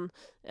 eller sånn,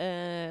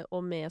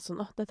 og med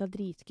sånn, dette er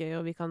dritgøy,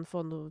 og vi kan få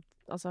noe,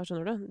 altså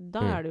skjønner du?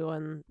 Da er det jo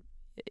en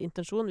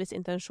intensjon. Hvis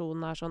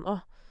intensjonen er sånn,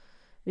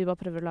 vi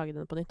bare prøver å lage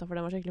den på nytt, for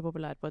den var skikkelig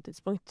populær på et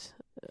tidspunkt.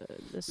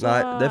 Nei,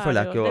 det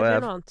føler jeg ikke, det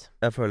blir noe annet.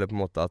 Jeg føler på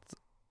en måte at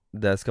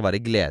det skal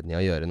være gleden i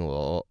å gjøre noe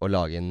og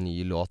lage en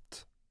ny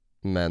låt,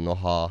 men å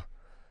ha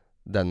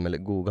den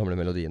gode gamle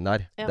melodien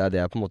der. Det er det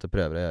jeg på en måte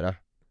prøver å gjøre.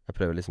 Jeg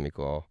prøver liksom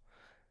ikke å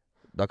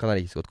Da kan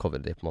jeg like så godt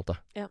covere det på en måte.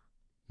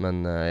 Men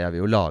jeg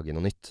vil jo lage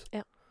noe nytt.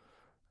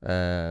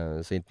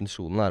 Så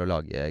intensjonen er å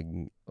lage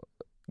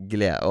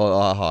glede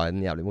og ha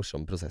en jævlig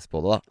morsom prosess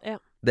på det da.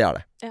 Det er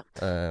det.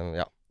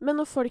 Men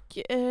når folk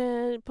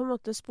på en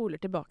måte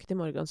spoler tilbake til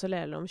Morgan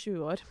Solele om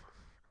 20 år,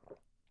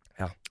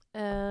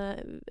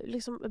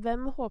 liksom,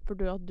 hvem håper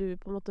du at du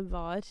på en måte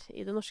var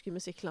i det norske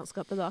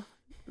musikklandskapet da,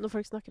 når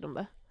folk snakker om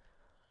det?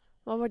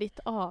 Hva var ditt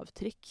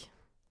avtrykk?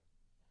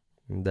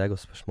 Det er et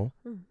godt spørsmål.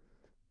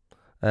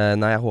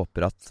 Nei, jeg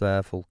håper at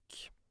folk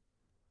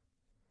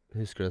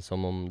husker det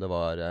som om det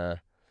var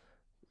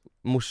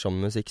morsom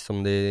musikk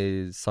som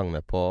de sang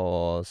med på,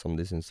 og som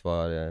de syntes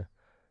var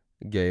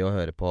gøy å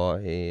høre på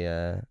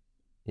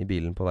i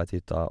bilen på vei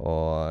til hytta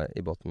og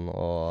i båten,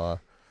 og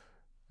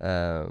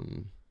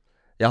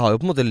jeg har jo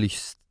på en måte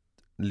lyst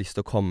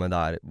til å komme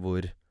der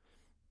hvor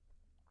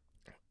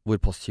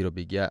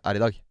Postgirobygget er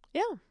i dag.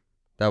 Ja.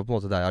 Det er jo på en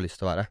måte der jeg har lyst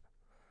til å være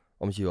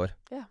om 20 år.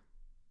 Ja.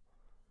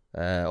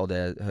 Og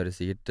det høres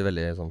sikkert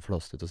veldig sånn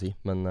flåst ut å si,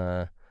 men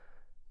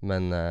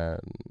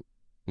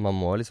man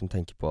må liksom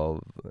tenke på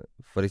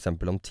for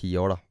eksempel om 10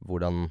 år da,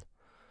 hvordan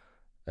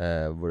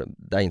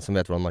det er ingen som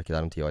vet hvordan markedet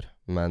er om 10 år,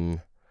 men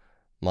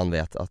man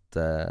vet at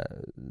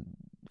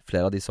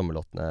flere av de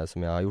sommerlåtene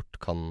som jeg har gjort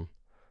kan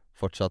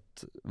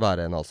fortsatt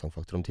være en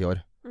allsangfaktor om 10 år.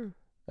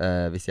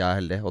 Hvis jeg er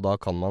heldig, og da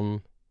kan man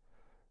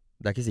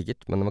det er ikke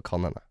sikkert, men det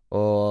kan hende.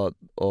 Og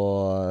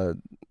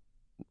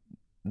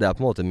det er på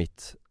en måte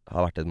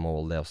har vært et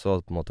mål det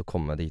også, på en måte å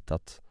komme dit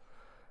at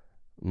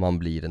man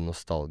blir en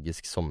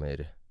nostalgisk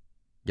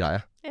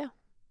sommergreie. Ja.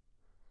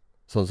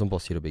 Sånn som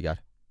Postgirobygget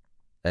er.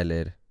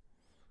 Eller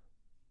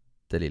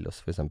De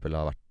Lillos for eksempel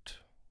har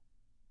vært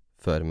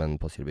før, men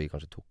Postgirobygget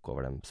kanskje tok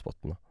over den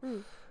spotten da.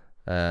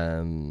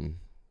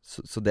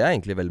 Så det er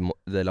egentlig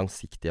det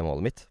langsiktige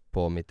målet mitt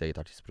på mitt eget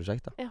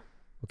artistprosjekt da. Ja.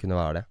 Å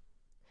kunne være det.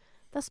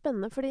 Det er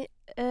spennende, fordi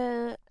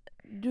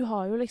du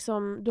har jo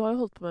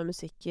holdt på med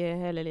musikk i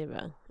hele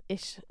livet,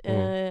 ish.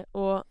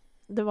 Og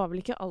det var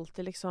vel ikke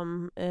alltid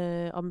liksom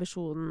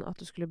ambisjonen at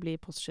du skulle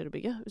bli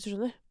Postgirobygget, hvis du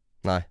skjønner?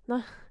 Nei.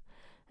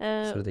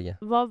 Absolutt ikke.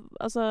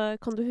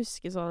 Kan du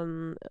huske sånn,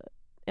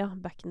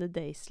 back in the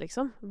days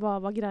liksom? Hva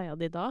var greia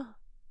di da?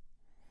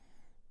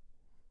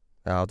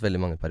 Jeg har hatt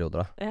veldig mange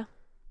perioder da. Ja.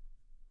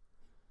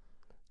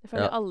 Jeg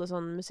føler alle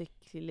sånne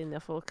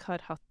musikklinjefolk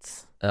har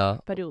hatt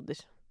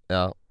perioder.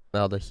 Ja.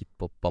 Jeg hadde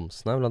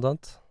hiphop-bamsene, blant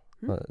annet.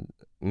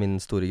 Min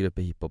store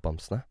gruppe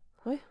hiphop-bamsene.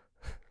 Oi.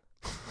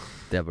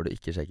 Det bør du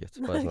ikke sjekke ut.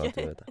 Bare sånn at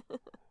du vet det.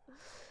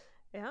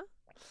 Ja.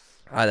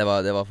 Nei,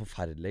 det var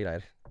forferdelige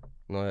greier.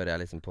 Nå hører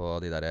jeg liksom på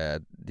de der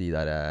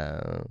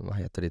hva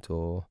heter de to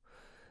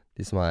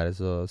de som er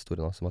så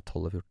store nå, som er 12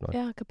 og 14 år.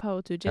 Ja,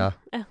 Kapow 2J.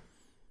 Ja.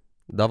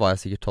 Da var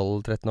jeg sikkert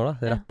 12-13 år da,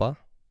 jeg rappa.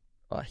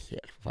 Det var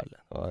helt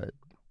forferdelig.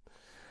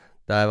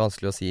 Det er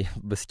vanskelig å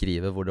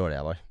beskrive hvor dårlig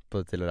jeg var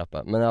til å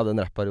rappe. Men jeg hadde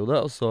en rapperiode,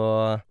 og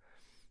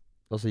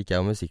så gikk jeg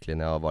jo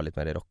musikklinja og var litt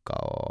mer rocka.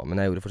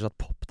 Men jeg gjorde fortsatt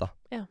pop da.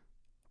 Ja.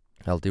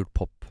 Jeg har alltid gjort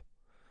pop.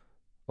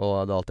 Og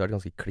det har alltid vært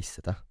ganske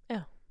klissete.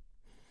 Ja.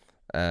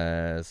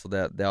 Så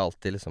det har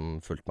alltid liksom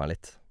fulgt meg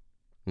litt.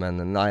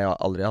 Men nei, jeg har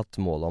aldri hatt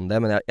mål om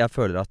det. Men jeg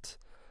føler at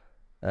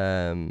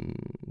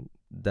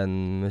den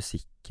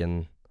musikken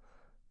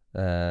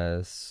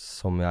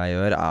som jeg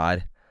gjør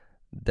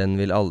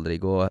den vil aldri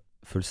gå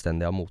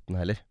fullstendig av moten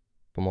heller.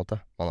 på en måte.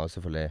 Man har jo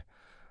selvfølgelig,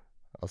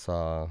 altså,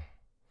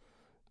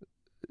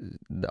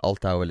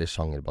 alt er jo veldig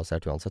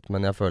sjangerbasert uansett,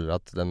 men jeg føler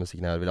at den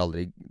musikken jeg gjør vil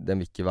aldri,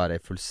 den vil ikke være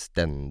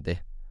fullstendig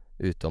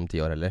ute om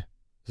 10 år heller,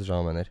 hvis du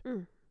skjønner hva jeg mener.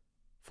 Mm.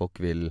 Folk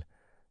vil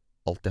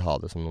alltid ha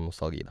det som noe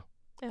nostalgi, da.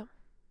 Ja.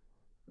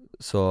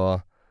 Så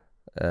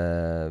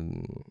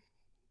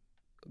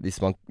hvis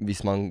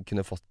man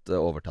kunne fått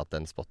overtatt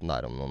den spotten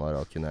der om noen år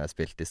og kunne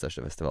spilt de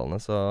største festivalene,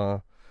 så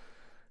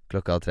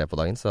 3:00 på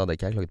dagen, så hadde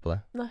ikke jeg klaget på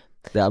det. Nei.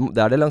 Det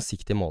er det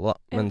langsiktige målet, da.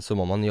 Ja. Men så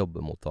må man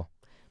jobbe mot det.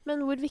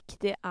 Men hvor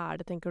viktig er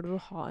det, tenker du,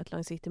 å ha et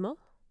langsiktig mål?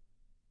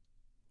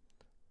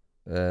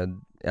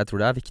 Jeg tror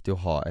det er viktig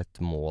å ha et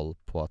mål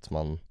på at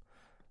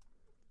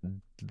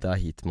det er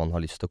hit man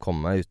har lyst til å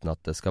komme, uten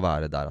at det skal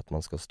være der at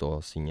man skal stå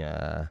og synge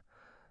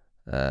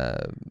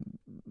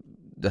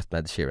Dødt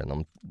med Ed Sheeran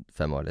om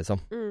 5 år, liksom.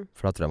 Mm.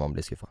 For da tror jeg man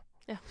blir skuffa.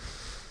 Ja.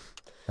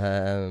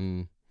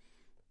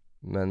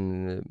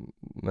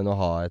 Men å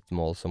ha et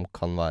mål som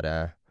kan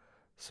være,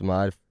 som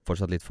er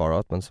fortsatt litt far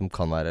out, men som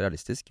kan være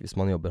realistisk, hvis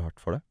man jobber hardt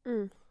for det.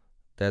 Mm.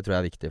 Det tror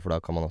jeg er viktig, for da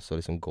kan man også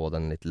liksom gå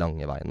den litt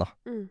lange veien, da.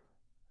 Mm.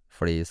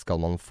 Fordi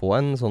skal man få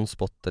en sånn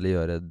spot eller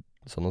gjøre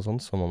sånn og sånn,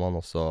 så må man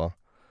også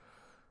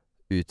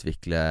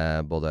utvikle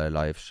både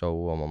liveshow,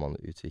 og må man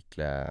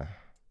utvikle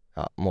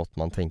måten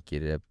man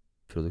tenker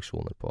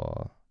produksjoner på.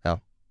 Ja.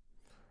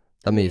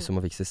 Det er mye som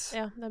må fikses.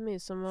 Ja, det er mye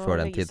som må før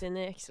den legges tid. inn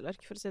i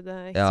Excel-ark, for å si det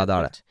ikke Ja, så det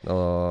er fælt. det.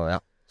 Og ja,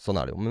 sånn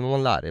er det jo. Men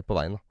man lærer på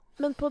veien, da.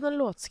 Men på den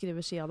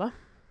låtskriversida, da?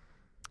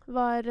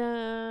 Der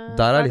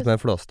er jeg litt mer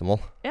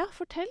flåstemål. Ja,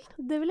 fortell.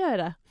 Det vil jeg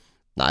høre.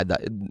 Nei, det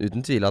er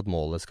uten tvil at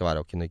målet skal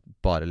være å kunne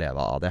bare leve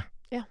av det.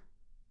 Ja.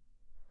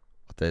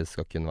 At det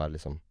skal kunne være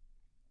liksom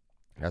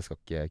Jeg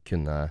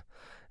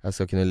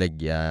skal kunne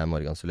legge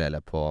Morgan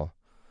Solele på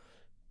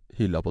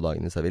hylla på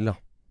dagen hvis jeg vil, da.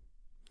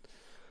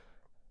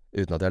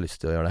 Uten at jeg har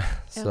lyst til å gjøre det.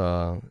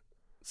 Ja.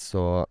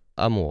 Så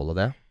er målet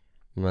det.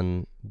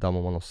 Men da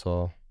må man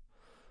også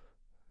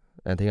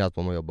En ting er at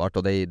man må jobbe hardt,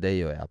 og det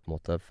gjør jeg på en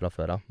måte fra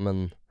før av.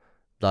 Men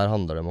der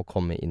handler det om å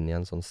komme inn i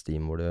en sånn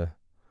steam hvor du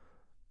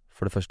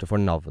for det første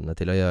får navnet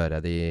til å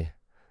gjøre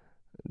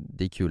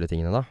de kule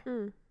tingene, da.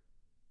 Mm.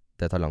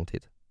 Det tar lang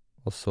tid.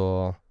 Og så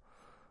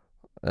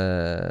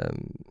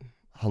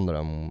handler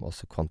det om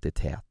også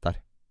kvantitet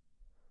der.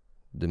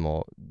 Du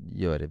må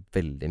gjøre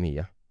veldig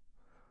mye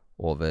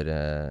over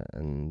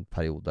en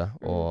periode,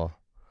 og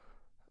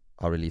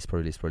ha release på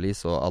release på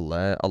release, og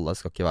alle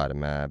skal ikke være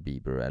med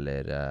Bieber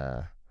eller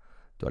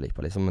Dua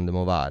Lipa, liksom, men det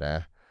må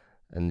være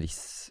en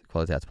viss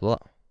kvalitet på det,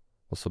 da.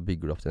 Og så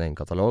bygger du opp din egen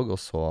katalog, og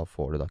så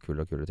får du da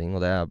kule og kule ting,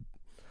 og det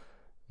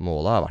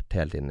målet har vært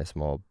hele tiden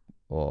liksom å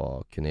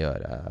kunne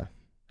gjøre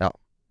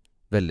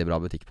veldig bra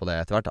butikk på det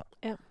etter hvert, da.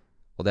 Ja.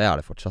 Og det er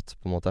det fortsatt,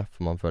 på en måte,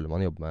 for man føler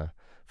man jobber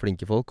med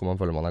flinke folk, og man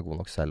føler man er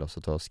god nok selv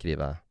også til å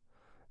skrive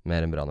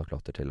mer enn bra nok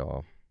låter til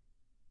å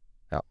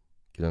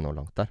kunne nå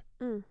langt der.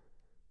 Mm.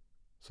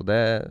 Så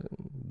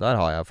der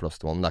har jeg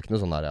flåstemål. Men det er ikke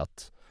noe sånn der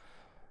at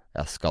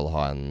jeg skal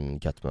ha en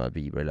cut med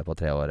Bieber i løpet av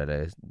 3 år,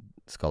 eller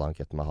skal ha en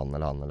cut med han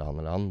eller han eller han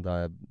eller han.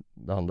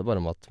 Det handler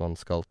bare om at man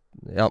skal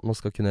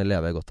kunne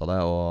leve godt av det,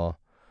 og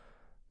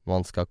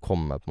man skal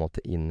komme på en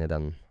måte inn i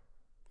den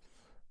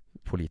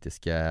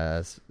politiske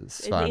I det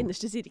sfæren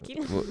innerste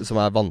sirkel. som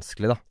er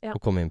vanskelig, da, Ja.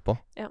 å komme inn på.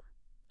 Ja,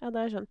 det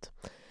har jeg skjønt.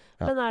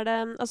 Ja. Men er det,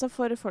 altså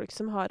for folk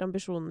som har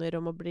ambisjoner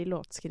om å bli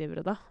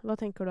låtskrivere, da, hva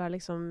tenker du er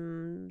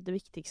liksom det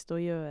viktigste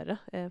å gjøre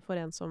for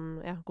en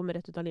som kommer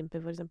rett ut av Limpi,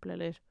 for eksempel,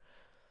 eller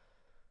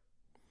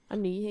er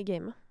ny i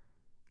gamet?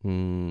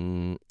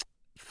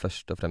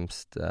 Først og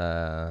fremst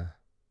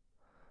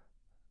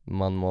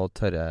man må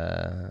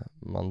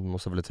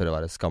selvfølgelig tørre å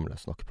være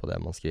skamløs nok på det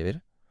man skriver.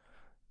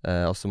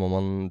 Og så må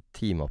man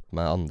teame opp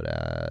med andre,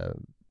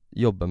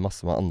 jobbe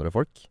masse med andre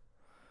folk.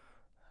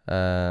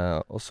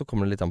 Og så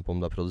kommer det litt an på om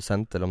du er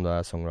produsent, eller om du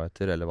er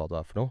songwriter, eller hva du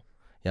er for noe.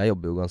 Jeg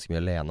jobber jo ganske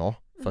mye alene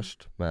også,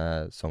 først,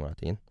 med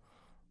songwritingen.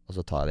 Og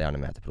så tar jeg det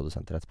gjerne med til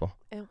produsenter etterpå.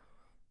 Ja.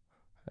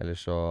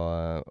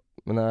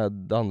 Men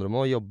det handler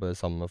om å jobbe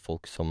sammen med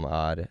folk som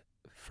er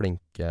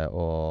flinke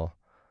og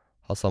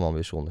har samme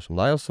ambisjoner som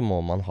deg, og så må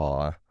man ha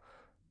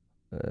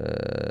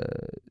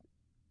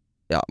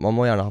man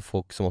må gjerne ha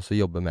folk som også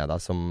jobber med deg,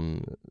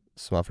 som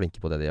er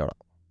flinke på det de gjør, da.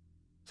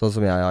 Sånn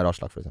som jeg har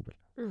Aslak, for eksempel.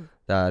 Mm.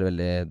 Det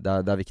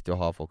er viktig å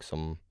ha folk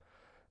som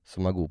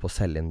er gode på å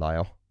selge inn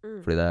deg òg. Mm.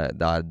 Fordi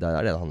det er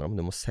det handler om.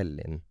 Du må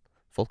selge inn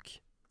folk.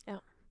 Ja.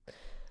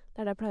 Det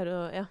er det jeg pleier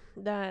å Ja,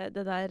 det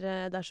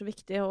er så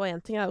viktig. Og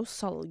én ting er jo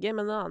salget,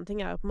 men en annen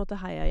ting er jo på en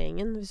måte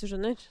heiagjengen, hvis du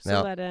skjønner. Så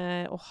Ja.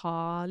 å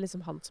ha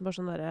liksom han som bare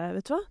sånn derre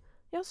Vet du hva?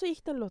 Ja, så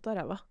gikk den låta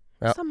ræva.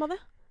 Ja. Samme det.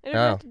 Eller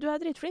Ja, ja. du er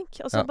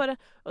dritflink. Og så Ja.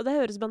 Og det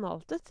høres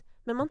banalt ut,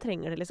 men man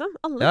trenger det, liksom.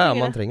 Alle Ja, trenger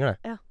man det. trenger det.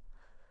 Ja.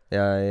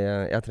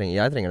 Jeg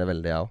trenger det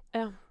veldig, jeg òg.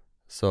 Ja.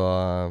 Så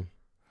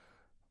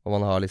Og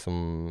man har liksom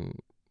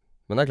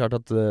Men det er klart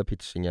at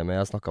pitching hjemme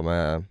Jeg snakka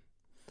med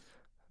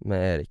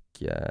Erik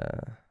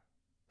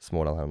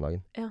Småland her om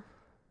dagen. Ja.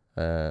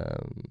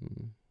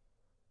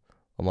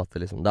 Om at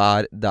det liksom Det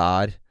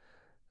er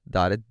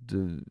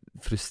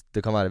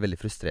det kan være veldig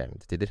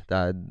frustrerende til tider.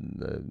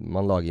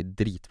 Man lager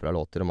dritbra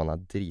låter, og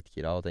man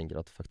dritgira og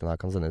tenker at fuck, den her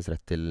kan sendes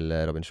rett til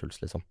Robin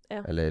Schulz, liksom.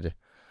 Ja. Eller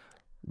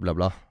bla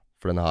bla.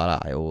 For denne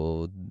her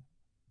jo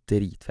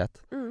dritfett.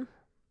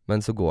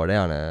 Men så går det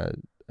gjerne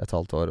et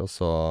halvt år, og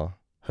så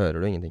hører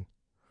du ingenting.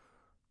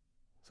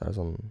 Så det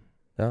sånn,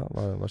 ja,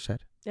 hva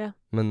skjer? Ja.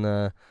 Men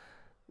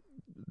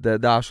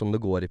det sånn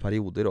det går i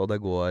perioder, og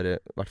det går,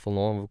 i hvert fall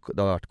nå, det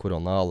har vært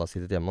korona, alle har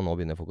sittet hjemme, og nå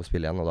begynner folk å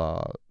spille igjen, og da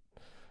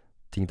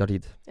ting tar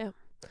tid. Ja.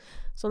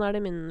 Sånn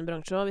det i min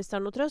bransje også, hvis det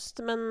noe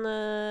trøst, men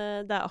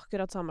det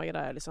akkurat samme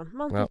greie, liksom.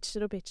 Man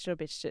pitcher og pitcher og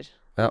pitcher.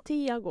 Ja.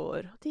 Tida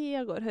går,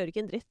 hører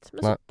ikke en dritt.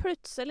 Men så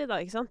plutselig da,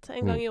 ikke sant?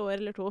 En gang i år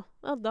eller to,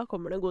 ja, da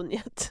kommer det en god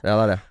nyhet. Ja,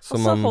 det det. Og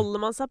så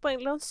holder man seg på en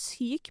eller annen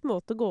syk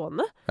måte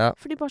gående. Ja.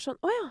 Fordi bare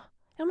sånn,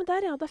 ja, men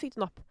der fikk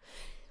du napp.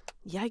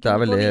 Jeg kan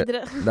gå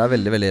videre. Det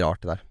veldig, veldig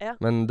rart det der. Ja.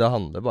 Men det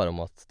handler bare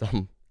om at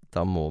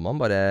da må man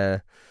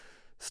bare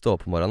stå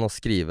på morgenen og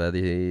skrive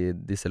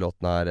disse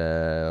låtene her,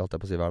 holdt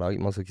jeg på å si, hver dag.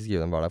 Man skal ikke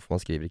skrive dem hver dag, for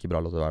man skriver ikke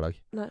bra låter hver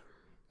dag. Nei.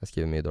 Jeg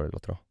skriver mye dårlige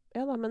låter også.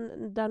 Ja da,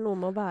 men det noe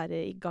med å være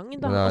i gang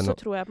da. Og så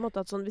tror jeg på en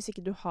måte at sånn, hvis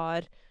ikke du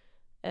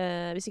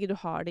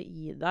har det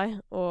i deg,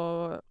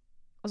 og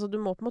altså du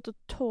må på en måte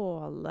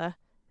tåle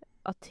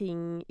at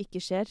ting ikke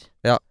skjer.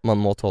 Ja, man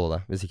må tåle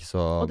det, hvis ikke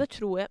så... Og det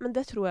tror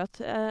jeg at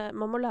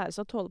man må lære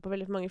seg å tåle på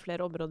veldig mange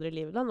flere områder i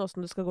livet da, nå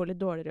som det skal gå litt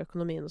dårligere i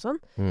økonomien og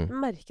sånn. Jeg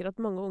merker at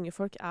mange unge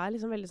folk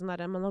liksom veldig sånn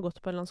der, man har gått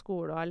på en eller annen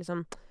skole og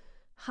liksom,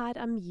 her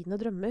mine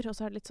drømmer, og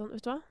så det litt sånn,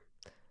 vet du hva?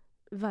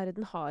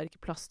 Verden har ikke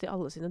plass til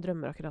alle sine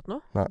drømmer akkurat nå.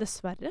 Nei.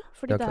 Dessverre.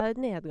 Fordi det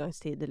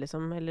nedgangstider,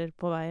 liksom. Eller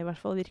på vei, i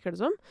hvert fall, virker det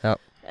som. Ja.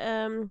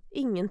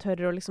 Ingen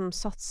tør å liksom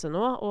satse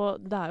nå.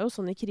 Og det jo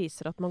sånn i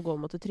kriser at man går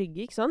mot det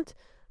trygge, ikke sant?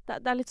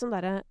 Det litt sånn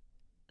derre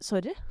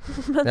sorry.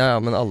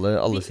 men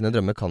alle sine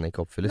drømmer kan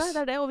ikke oppfylles.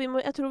 Nei, det. Og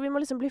jeg tror vi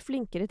må liksom bli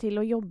flinkere til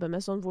å jobbe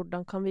med sånn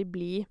hvordan kan vi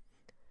bli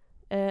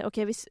ok,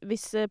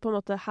 hvis på en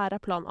måte her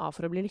plan A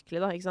for å bli lykkelig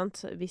da, ikke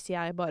sant? Hvis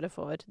jeg bare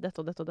får dette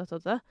og dette og dette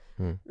og dette.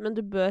 Men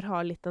du bør ha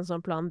litt en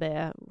sånn plan B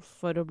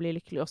for å bli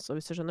lykkelig også,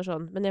 hvis du skjønner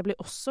sånn. Men jeg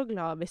blir også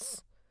glad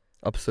hvis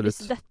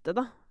dette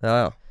da.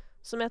 Ja.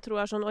 Som jeg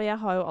tror sånn, og jeg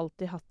har jo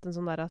alltid hatt en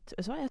sånn der at,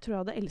 vet du hva, jeg tror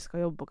jeg hadde elsket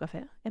å jobbe på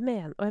kafé. Og jeg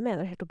mener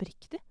det helt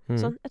oppriktig.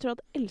 Sånn, jeg tror jeg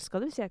hadde elsket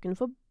det hvis jeg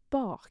kunne få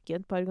bake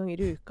et par ganger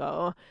i uka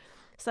og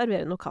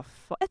servere noe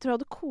kaffe. Jeg tror jeg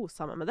hadde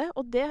koset meg med det.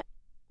 Og det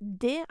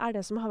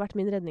det som har vært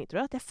min redning,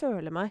 tror jeg. At jeg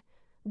føler meg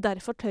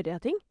derfor tør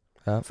jeg ting.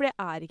 Ja. For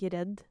jeg ikke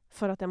redd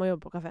for at jeg må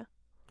jobbe på kafé.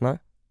 Nei.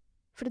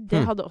 For det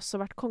hadde også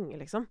vært konge,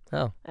 liksom.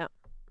 Ja.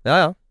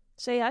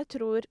 Så jeg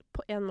tror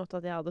på en måte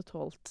at jeg hadde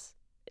tålt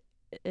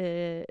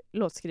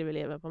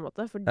låtskriverlivet, på en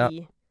måte.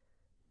 Fordi,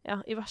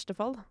 i verste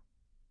fall,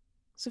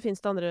 så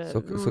finnes det andre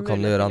så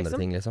kan du gjøre andre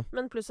ting, liksom.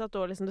 Men pluss at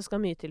liksom, det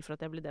skal mye til for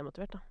at jeg blir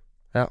demotivert, da.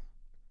 Ja.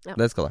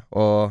 Det skal det.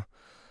 Og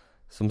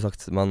som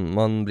sagt,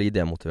 man blir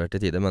demotivert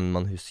i tide, men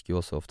man husker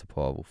jo også ofte på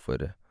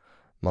hvorfor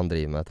man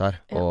driver med dette her.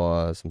 Ja.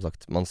 Og som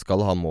sagt, man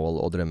skal ha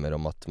mål og drømmer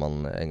om at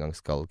man en gang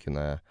skal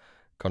kunne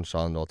kanskje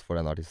ha en låt for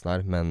denne artisten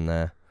her, men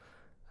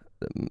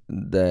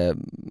det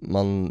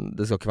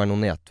skal ikke være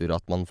noen nedtur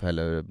at man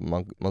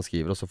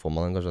skriver, og så får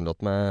man kanskje en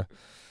låt med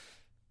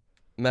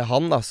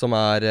han da, som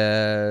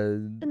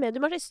en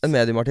mediumartist.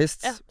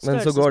 Ja, men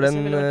så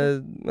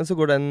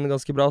går den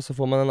ganske bra, så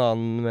får man en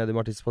annen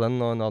mediumartist på den,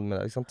 og en annen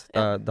med det, ikke sant?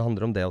 Ja. Det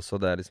handler om det også,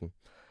 det liksom,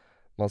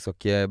 man skal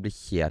ikke bli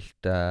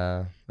helt,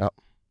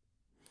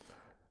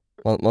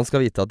 man skal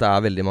vite at det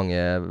veldig mange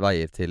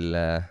veier til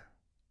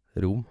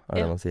Rom,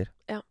 det man sier.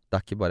 Ja.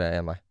 Det ikke bare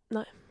en vei.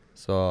 Nei.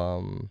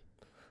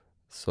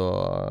 Så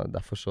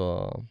derfor så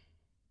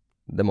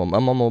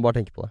man må bare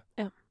tenke på det.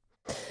 Ja.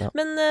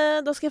 Men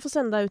da skal jeg få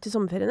sende deg ut i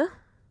sommerferiene.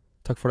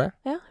 Takk for det.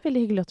 Ja,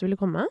 veldig hyggelig at du ville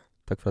komme.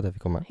 Takk for at jeg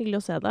fikk komme. Hyggelig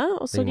å se deg,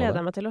 og så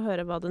gleder jeg meg til å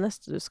høre hva det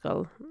neste du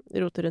skal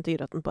rote rundt i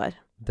grøten på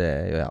Det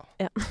gjør jeg.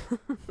 Ja.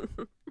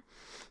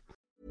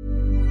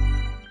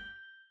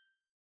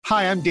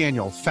 Hi, I'm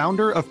Daniel,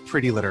 founder of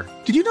Pretty Litter.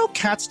 Did you know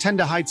cats tend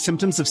to hide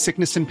symptoms of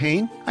sickness and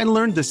pain? I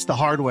learned this the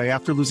hard way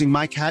after losing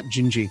my cat,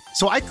 Gingy.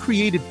 So I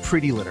created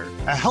Pretty Litter,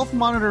 a health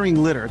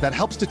monitoring litter that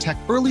helps detect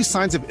early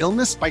signs of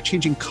illness by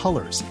changing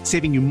colors,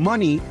 saving you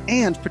money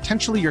and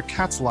potentially your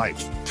cat's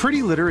life.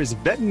 Pretty Litter is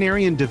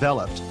veterinarian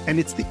developed, and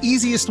it's the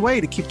easiest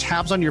way to keep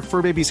tabs on your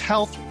fur baby's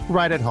health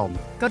right at home.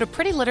 Go to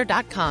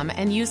prettylitter.com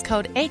and use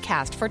code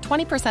ACAST for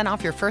 20%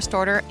 off your first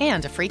order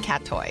and a free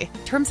cat toy.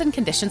 Terms and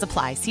conditions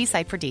apply. See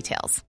site for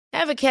details.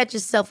 Ever catch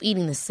yourself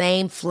eating the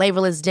same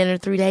flavorless dinner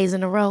 3 days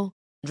in a row?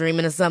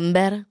 Dreaming of something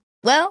better?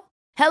 Well,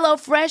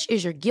 HelloFresh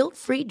is your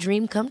guilt-free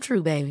dream come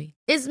true, baby.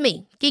 It's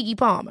me, Keke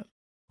Palmer.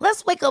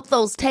 Let's wake up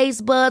those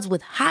taste buds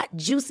with hot,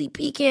 juicy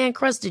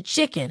pecan-crusted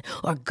chicken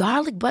or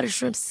garlic butter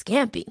shrimp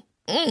scampi.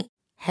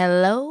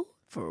 Hello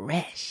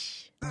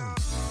Fresh.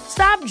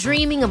 Stop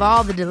dreaming of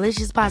all the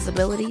delicious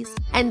possibilities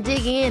and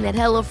dig in at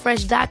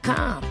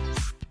HelloFresh.com.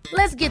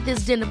 Let's get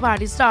this dinner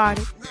party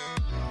started.